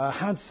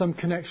had some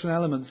connection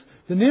elements.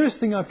 The nearest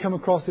thing I've come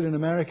across it in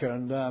America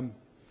and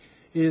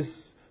is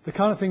the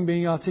kind of thing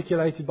being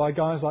articulated by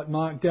guys like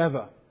Mark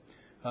Dever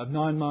of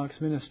Nine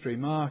Marks Ministry.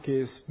 Mark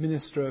is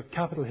minister of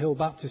Capitol Hill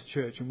Baptist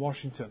Church in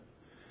Washington.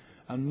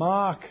 And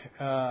Mark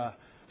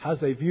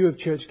has a view of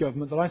church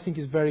government that I think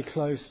is very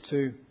close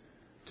to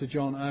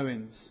John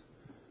Owen's.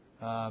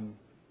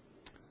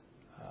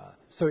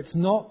 So it's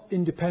not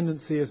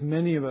independency as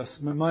many of us,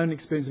 my own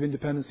experience of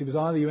independency was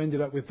either you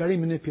ended up with very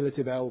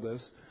manipulative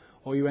elders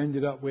or you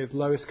ended up with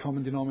lowest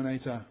common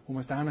denominator,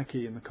 almost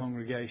anarchy in the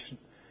congregation.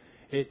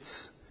 It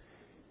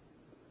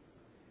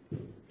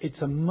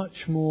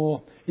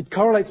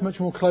correlates much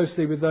more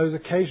closely with those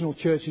occasional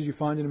churches you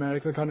find in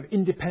America, the kind of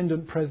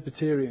independent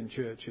Presbyterian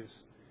churches.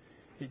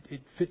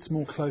 It fits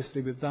more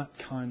closely with that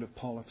kind of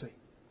polity.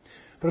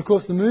 But of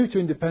course the move to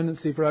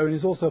independency for Owen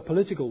is also a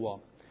political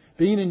one.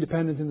 Being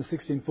independent in the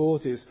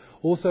 1640s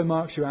also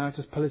marks you out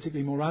as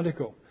politically more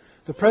radical.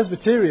 The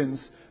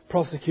Presbyterians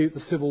prosecute the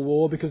Civil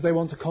War because they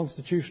want a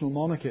constitutional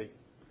monarchy.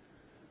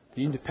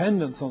 The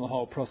Independents, on the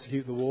whole,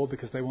 prosecute the war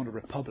because they want a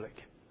republic.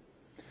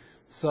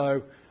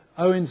 So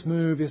Owen's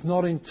move is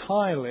not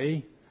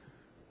entirely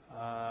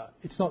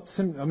it's not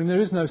I mean,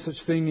 there is no such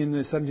thing in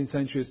the 17th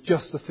century as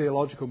just the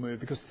theological move,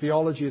 because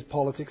theology is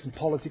politics and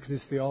politics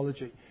is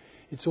theology.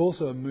 It's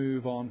also a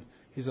move on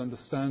his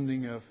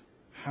understanding of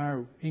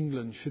how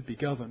England should be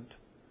governed.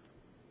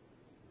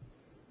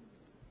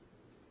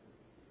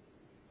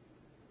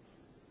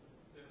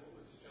 Then what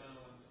was John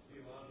Owen's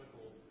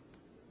theological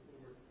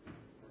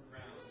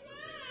grounds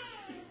for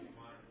objecting to the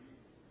monarchy?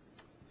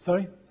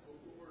 Sorry?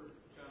 What were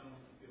John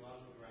Owen's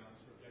theological grounds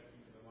for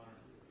objecting to the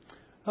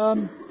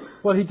monarchy?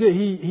 Well,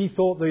 he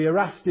thought the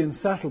Erastian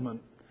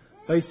settlement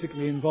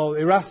basically involved...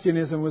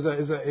 Erastianism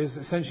is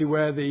essentially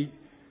where the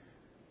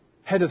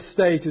head of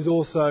state is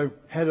also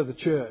head of the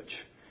church.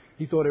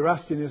 He thought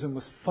Erastianism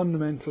was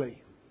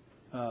fundamentally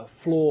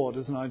flawed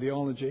as an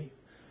ideology.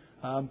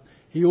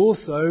 He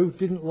also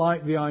didn't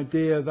like the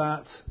idea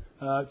that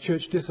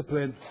church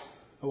discipline...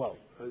 Well,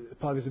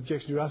 part of his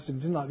objection to Erastianism,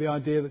 didn't like the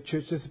idea that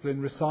church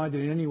discipline resided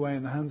in any way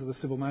in the hands of the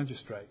civil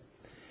magistrate.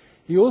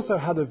 He also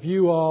had a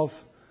view of...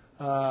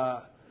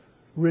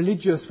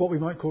 what we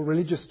might call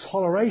religious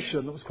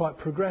toleration, that was quite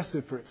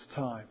progressive for its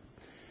time.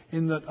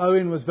 In that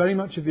Owen was very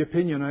much of the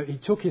opinion, he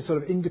took his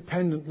sort of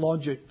independent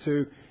logic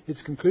to its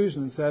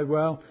conclusion and said,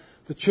 well,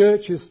 the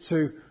church is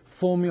to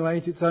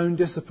formulate its own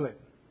discipline.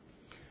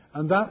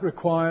 And that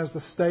requires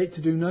the state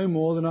to do no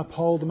more than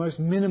uphold the most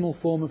minimal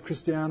form of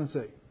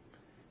Christianity.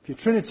 If you're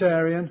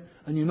Trinitarian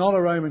and you're not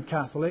a Roman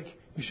Catholic,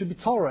 you should be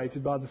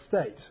tolerated by the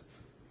state.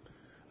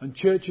 And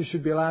churches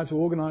should be allowed to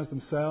organise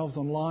themselves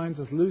on lines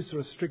as loose or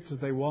as strict as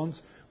they want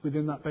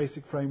within that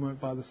basic framework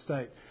by the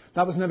state.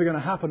 That was never going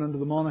to happen under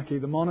the monarchy.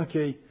 The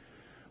monarchy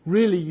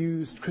really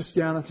used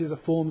Christianity as a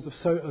form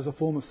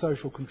of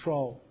social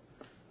control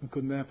and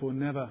could therefore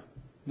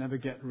never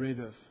get rid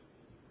of.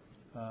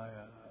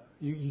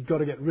 You've got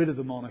to get rid of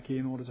the monarchy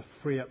in order to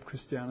free up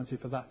Christianity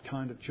for that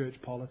kind of church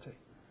polity.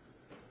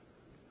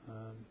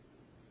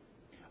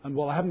 And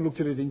while I haven't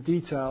looked at it in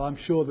detail, I'm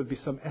sure there'd be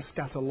some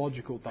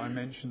eschatological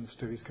dimensions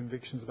to his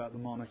convictions about the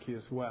monarchy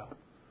as well.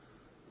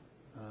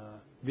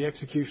 The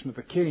execution of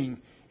the king,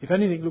 if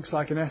anything looks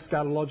like an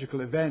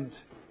eschatological event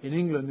in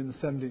England in the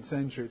 17th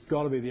century, it's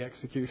got to be the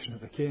execution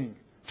of the king.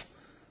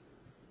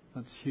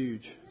 That's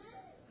huge.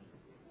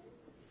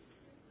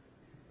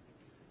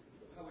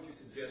 How would you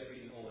suggest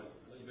reading Owen?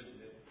 You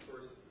mentioned it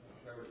first,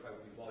 priority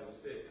would be volume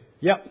 6.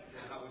 Yep. And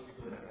how would you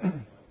go to that?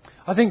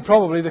 I think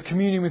probably the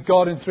communion with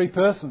God in three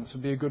persons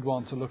would be a good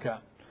one to look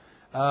at.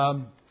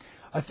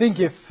 I think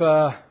if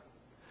a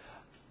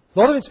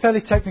lot of it's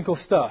fairly technical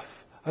stuff.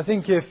 I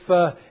think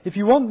if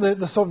you want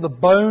the sort of the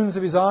bones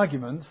of his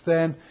arguments,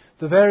 then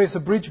the various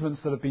abridgments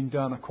that have been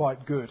done are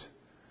quite good.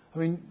 I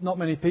mean, not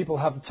many people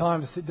have the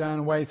time to sit down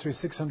and wade through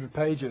 600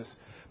 pages,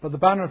 but the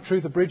Banner of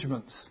Truth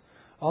abridgments,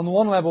 on the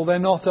one level, they're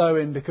not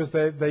Owen because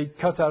they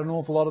cut out an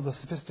awful lot of the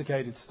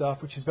sophisticated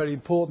stuff, which is very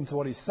important to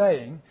what he's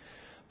saying.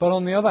 But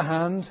on the other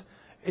hand,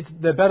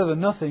 they're better than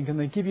nothing, and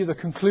they give you the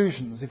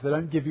conclusions if they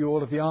don't give you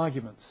all of the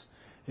arguments,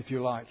 if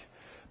you like.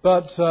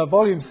 But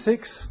volume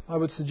 6, I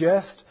would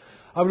suggest.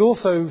 I would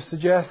also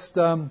suggest,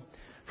 for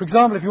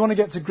example, if you want to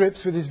get to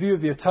grips with his view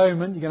of the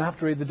atonement, you're going to have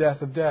to read The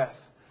Death of Death.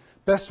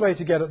 Best way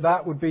to get at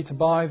that would be to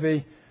buy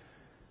the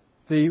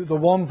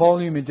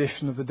one-volume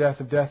edition of The Death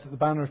of Death that the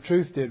Banner of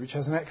Truth did, which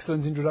has an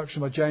excellent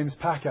introduction by James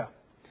Packer,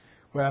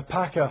 where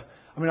Packer,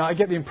 I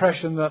get the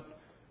impression that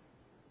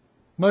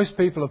most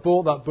people have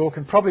bought that book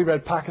and probably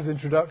read Packer's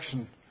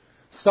introduction,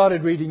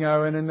 started reading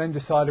Owen, and then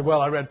decided,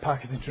 well, I read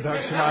Packer's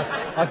introduction.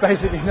 I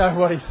basically know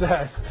what he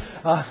says.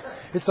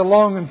 It's a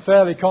long and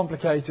fairly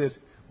complicated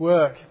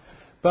work.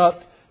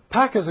 But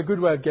Packer's a good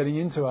way of getting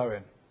into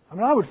Owen.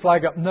 I would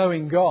flag up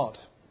Knowing God.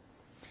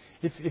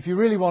 If you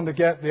really want to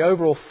get the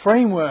overall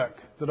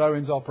framework that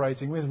Owen's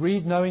operating with,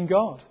 read Knowing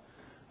God.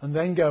 And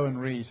then go and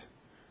read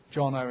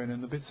John Owen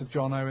and the bits of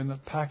John Owen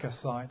that Packer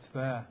cites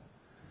there.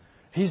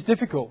 He's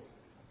difficult.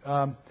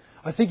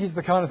 I think he's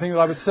the kind of thing that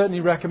I would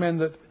certainly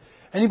recommend that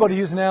anybody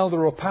who's an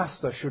elder or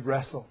pastor should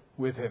wrestle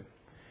with him.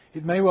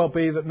 It may well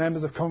be that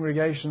members of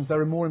congregations,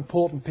 there are more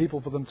important people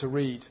for them to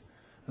read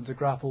and to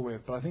grapple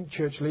with. But I think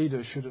church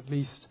leaders should at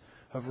least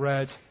have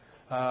read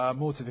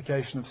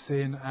Mortification of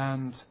Sin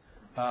and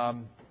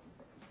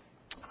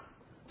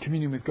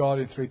Communion with God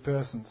in Three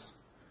Persons.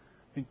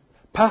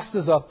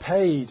 Pastors are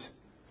paid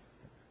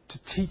to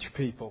teach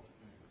people.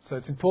 So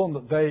it's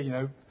important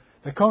that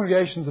their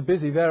congregations are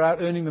busy. They're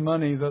out earning the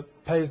money that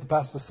pays the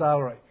pastor's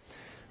salary.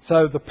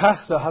 So the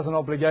pastor has an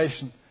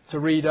obligation to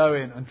read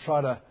Owen and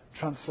try to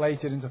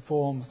translate it into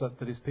forms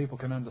that his people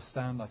can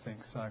understand, I think.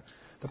 So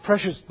the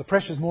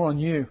pressure's more on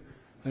you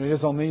than it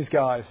is on these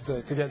guys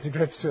to get to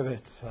grips with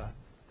it. So.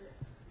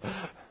 Thank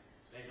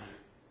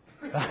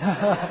you. Do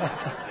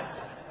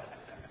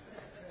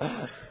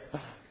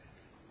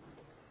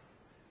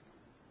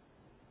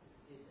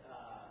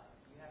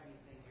you have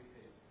anything you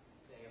could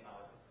say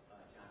about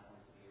John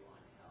Owen's view on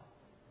hell?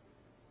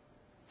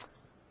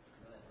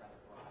 I know that's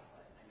rather broad,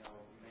 but I know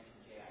you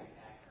mentioned J.I.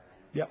 Packer. I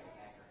know Yep. J.I.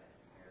 Packer has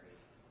some very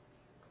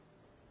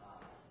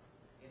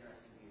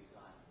interesting views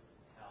on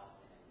hell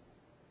and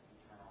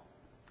eternal.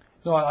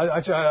 No,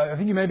 I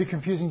think you may be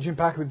confusing Jim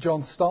Packer with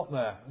John Stott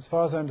there. As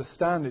far as I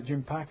understand it,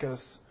 Jim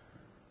Packer's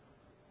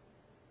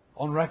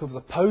on record as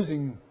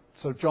opposing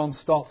sort of John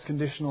Stott's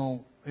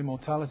conditional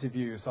immortality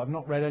views. I've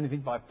not read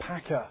anything by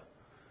Packer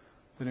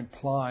that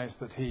implies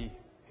that he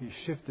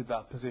shifted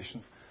that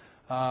position.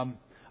 And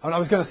I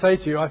was going to say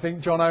to you, I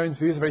think John Owen's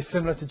views are very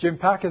similar to Jim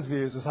Packer's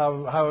views, as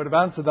how I would have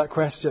answered that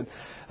question.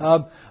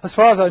 As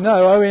far as I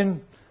know,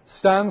 Owen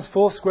stands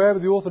foursquare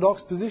with the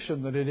orthodox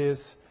position that it is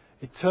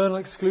eternal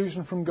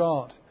exclusion from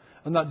God,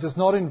 and that does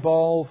not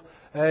involve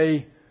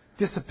a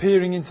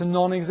disappearing into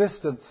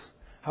non-existence.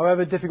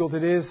 However difficult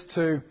it is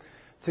to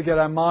get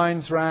our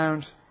minds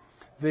round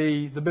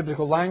the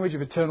biblical language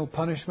of eternal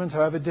punishment,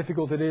 however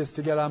difficult it is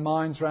to get our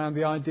minds round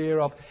the idea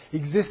of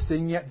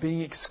existing yet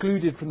being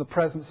excluded from the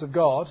presence of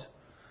God,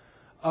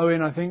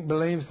 Owen, I think,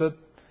 believes that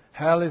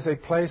hell is a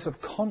place of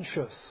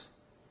conscious,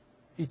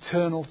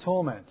 eternal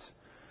torment.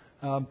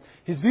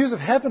 His views of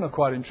heaven are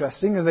quite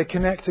interesting, and they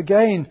connect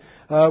again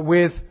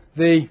with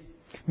the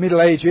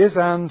Middle Ages.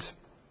 And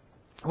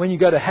when you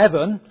go to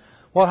heaven,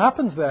 what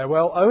happens there?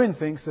 Well, Owen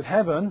thinks that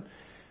heaven,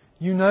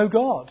 you know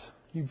God.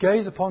 You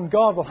gaze upon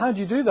God. Well, how do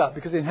you do that?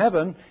 Because in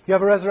heaven, you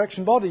have a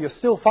resurrection body. You're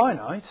still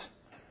finite.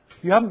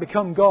 You haven't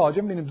become God.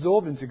 You haven't been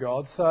absorbed into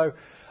God. So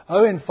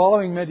Owen,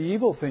 following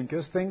medieval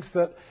thinkers, thinks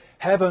that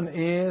heaven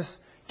is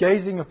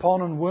gazing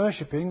upon and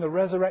worshipping the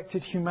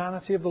resurrected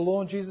humanity of the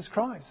Lord Jesus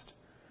Christ.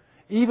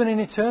 Even in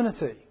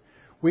eternity,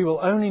 we will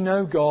only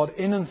know God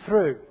in and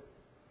through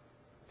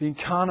the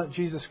incarnate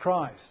Jesus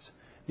Christ.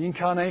 The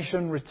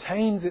incarnation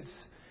retains its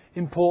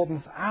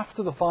importance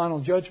after the final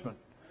judgment,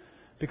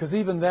 because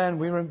even then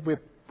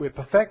we're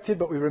perfected,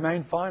 but we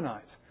remain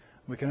finite.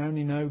 We can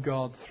only know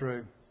God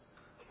through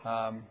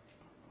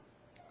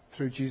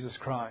Jesus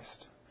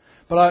Christ.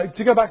 But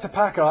to go back to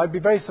Packer, I'd be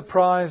very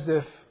surprised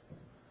if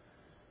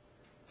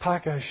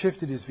Packer has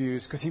shifted his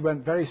views, because he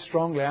went very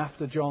strongly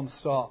after John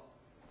Stott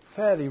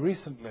fairly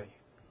recently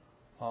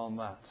on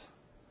that.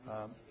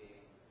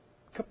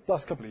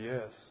 Last couple of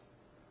years.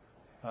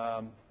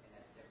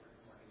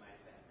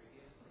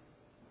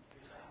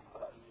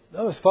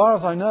 No, as far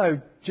as I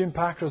know, Jim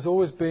Packer has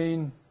always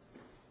been,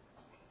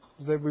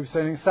 as we were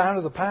saying, sound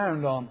as a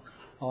pound on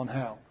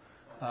hell.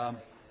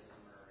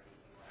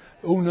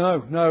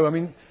 No. I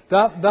mean,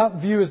 that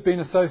view has been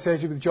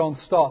associated with John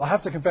Stott. I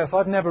have to confess,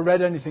 I've never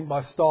read anything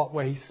by Stott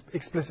where he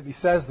explicitly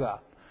says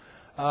that.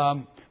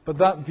 But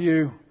that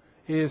view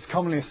is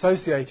commonly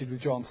associated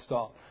with John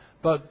Stott.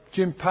 But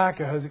Jim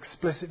Packer has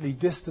explicitly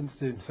distanced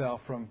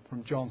himself from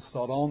John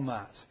Stott on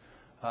that.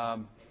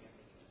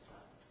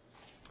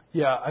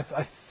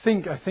 I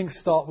think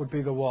Stott would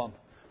be the one.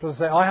 But as I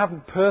say, I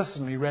haven't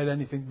personally read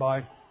anything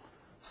by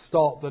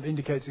Stott that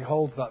indicates he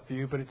holds that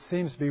view, but it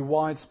seems to be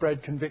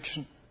widespread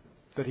conviction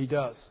that he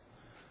does.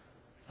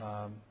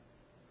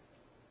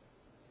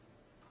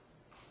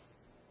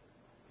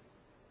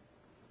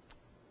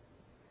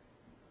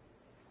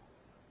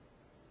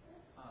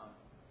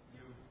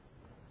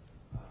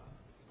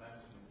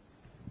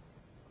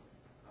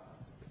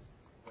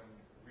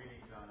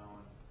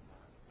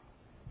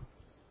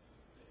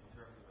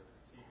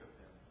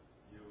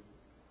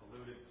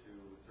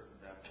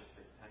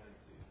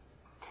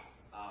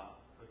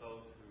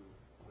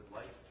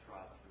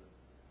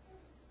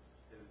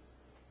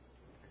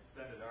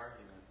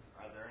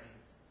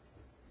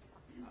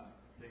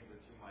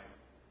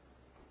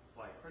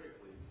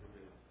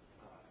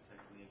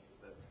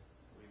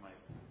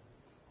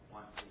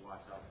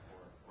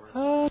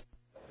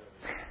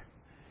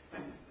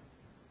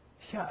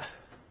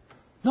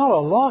 Not a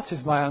lot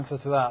is my answer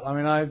to that. I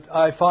mean,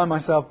 I find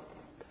myself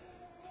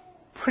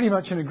pretty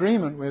much in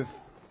agreement with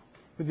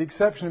the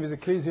exception of his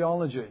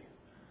ecclesiology.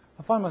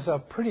 I find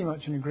myself pretty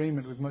much in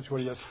agreement with much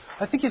what he does.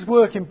 I think his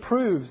work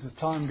improves as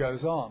time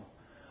goes on.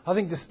 I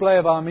think Display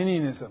of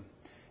Arminianism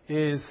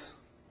is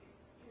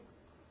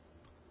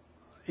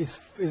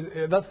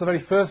that's the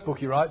very first book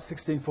he writes,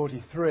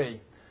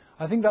 1643.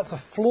 I think that's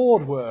a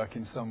flawed work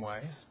in some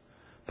ways,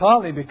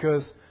 partly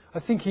because I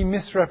think he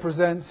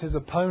misrepresents his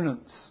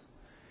opponents.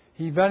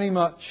 He very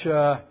much,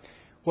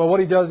 what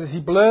he does is he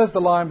blurs the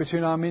line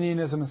between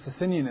Arminianism and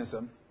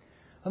Socinianism.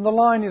 And the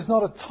line is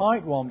not a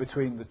tight one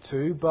between the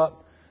two, but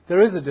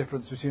there is a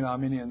difference between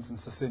Arminians and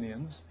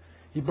Socinians.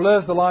 He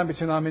blurs the line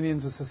between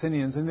Arminians and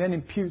Socinians and then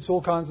imputes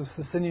all kinds of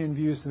Socinian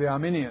views to the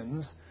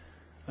Arminians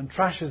and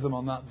trashes them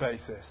on that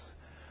basis.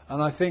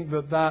 And I think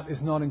that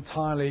is not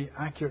entirely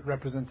accurate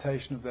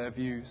representation of their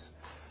views.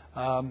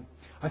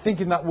 I think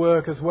in that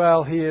work as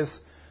well, he is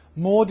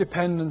more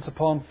dependent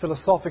upon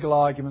philosophical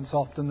arguments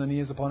often than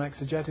he is upon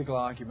exegetical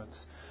arguments.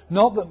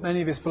 Not that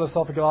many of his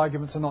philosophical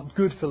arguments are not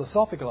good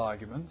philosophical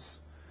arguments,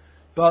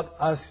 but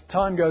as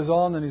time goes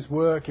on and his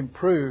work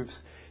improves,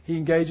 he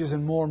engages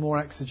in more and more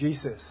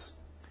exegesis,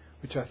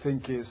 which I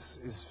think is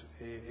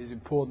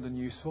important and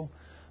useful.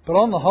 But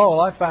on the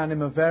whole, I found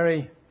him a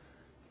very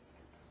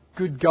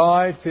good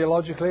guide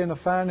theologically, and I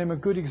found him a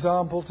good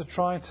example to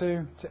try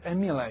to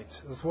emulate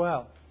as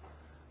well.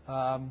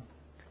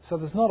 So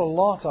there's not a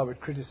lot I would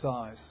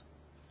criticise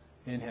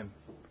in him.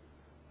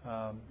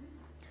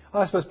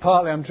 I suppose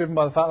partly I'm driven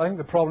by the fact I think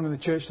the problem in the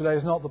church today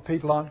is not that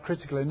people aren't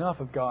critical enough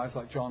of guys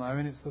like John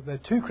Owen, it's that they're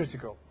too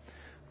critical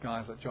of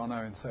guys like John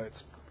Owen. So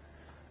it's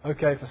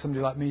okay for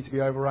somebody like me to be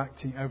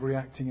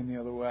overreacting in the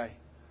other way,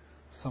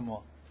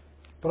 somewhat.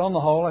 But on the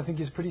whole, I think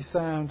he's pretty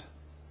sound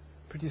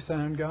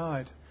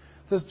guide.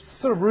 There's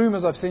sort of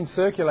rumours I've seen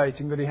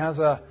circulating that he has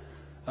a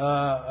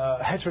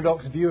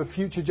heterodox view of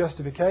future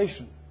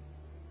justification.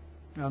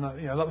 And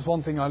that was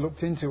one thing I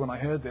looked into when I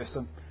heard this,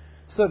 and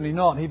certainly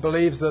not. He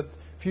believes that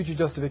future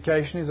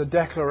justification is a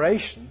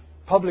declaration,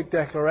 public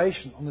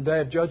declaration on the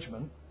day of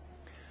judgment,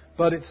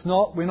 but it's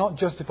not. We're not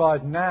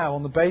justified now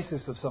on the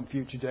basis of some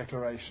future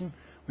declaration.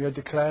 We are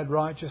declared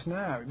righteous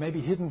now. It may be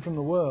hidden from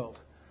the world,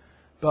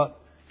 but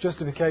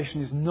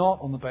justification is not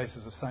on the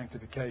basis of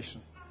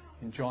sanctification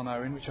in John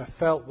Owen, which I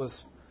felt was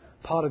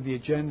part of the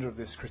agenda of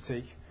this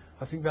critique.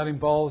 I think that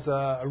involves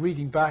a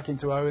reading back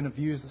into Owen of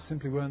views that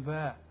simply weren't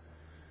there.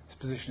 His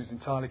position is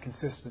entirely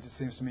consistent, it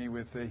seems to me,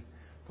 with the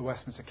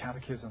Westminster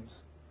catechisms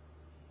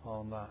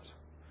on that.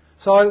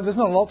 So there's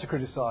not a lot to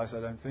criticise,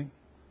 I don't think.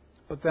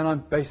 But then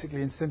I'm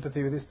basically in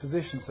sympathy with his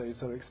position, so you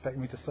sort of expect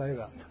me to say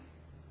that.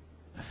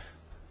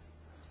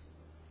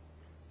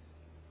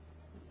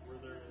 Were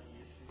there any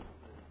issues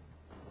that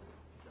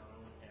John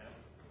Owen had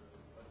with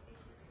the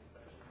Westminster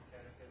Confession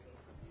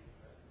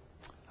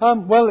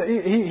Catechism? Well,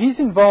 he's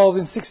involved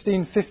in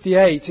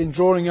 1658 in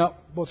drawing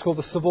up what's called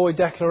the Savoy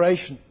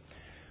Declaration.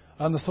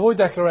 And the Savoy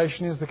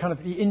Declaration is the kind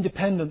of the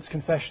independence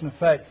confession of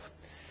faith.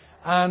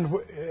 And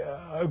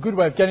a good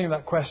way of getting at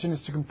that question is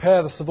to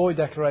compare the Savoy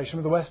Declaration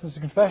with the Westminster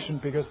Confession,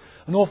 because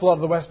an awful lot of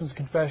the Westminster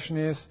Confession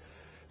is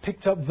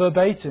picked up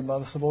verbatim by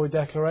the Savoy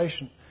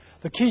Declaration.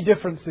 The key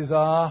differences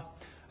are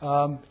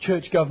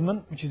church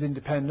government, which is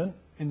independent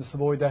in the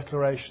Savoy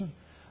Declaration,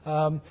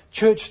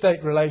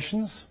 church-state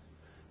relations.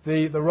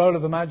 The role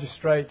of the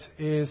magistrate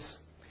is,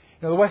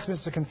 the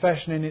Westminster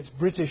Confession in its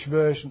British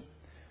version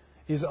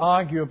is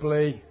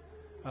arguably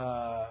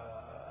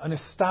an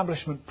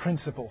establishment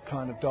principle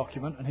kind of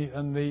document,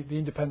 and the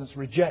independents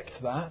reject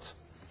that.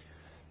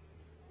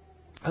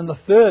 And the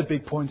third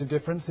big point of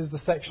difference is the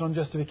section on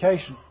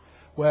justification,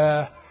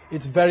 where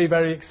it's very,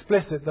 very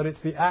explicit that it's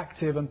the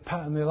active and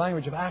the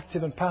language of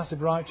active and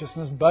passive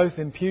righteousness, both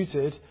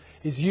imputed,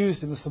 is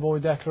used in the Savoy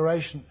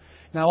Declaration.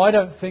 Now, I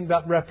don't think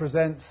that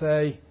represents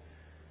a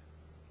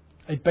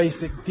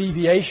basic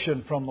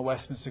deviation from the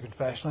Westminster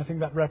Confession. I think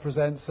that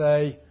represents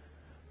a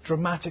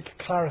dramatic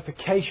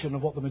clarification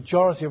of what the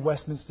majority of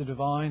Westminster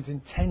divines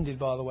intended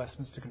by the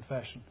Westminster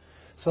Confession.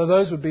 So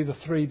those would be the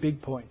three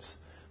big points.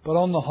 But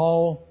on the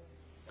whole,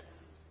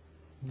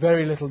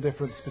 very little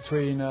difference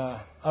between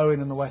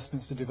Owen and the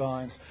Westminster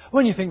divines.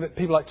 When you think that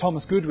people like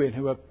Thomas Goodwin,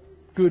 who are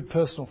good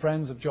personal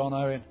friends of John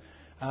Owen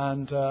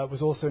and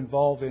was also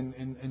involved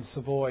in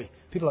Savoy,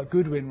 people like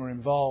Goodwin were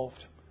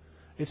involved,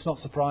 it's not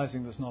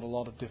surprising there's not a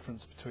lot of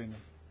difference between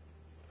them.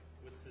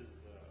 With his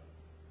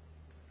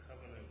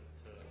covenant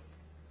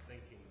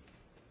thinking,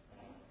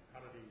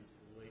 how did he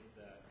relate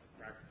that to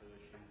practical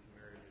issues,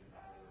 marriage and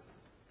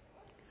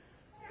divorce?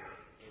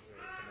 Was there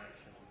a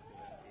connection to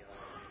that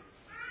theology?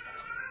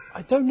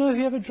 I don't know if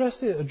he ever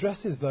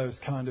addresses those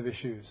kind of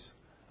issues.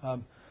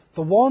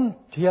 The one,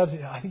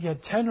 I think he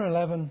had 10 or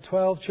 11,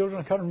 12 children,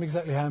 I can't remember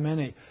exactly how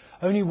many.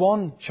 Only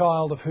one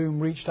child of whom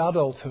reached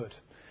adulthood.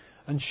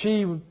 And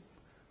she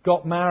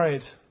got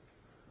married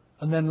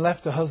and then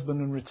left her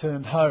husband and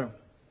returned home.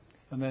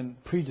 And then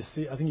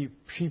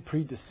she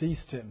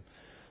predeceased him.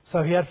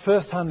 So he had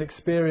first-hand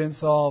experience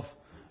of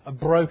a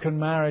broken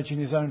marriage in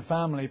his own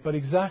family, but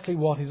exactly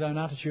what his own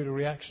attitude or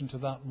reaction to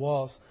that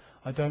was,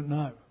 I don't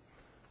know.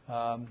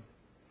 I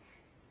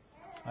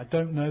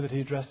don't know that he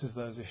addresses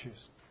those issues.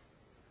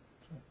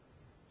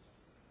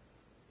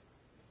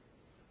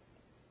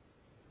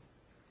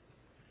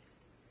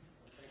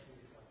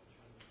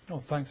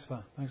 Oh, thanks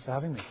for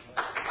having me.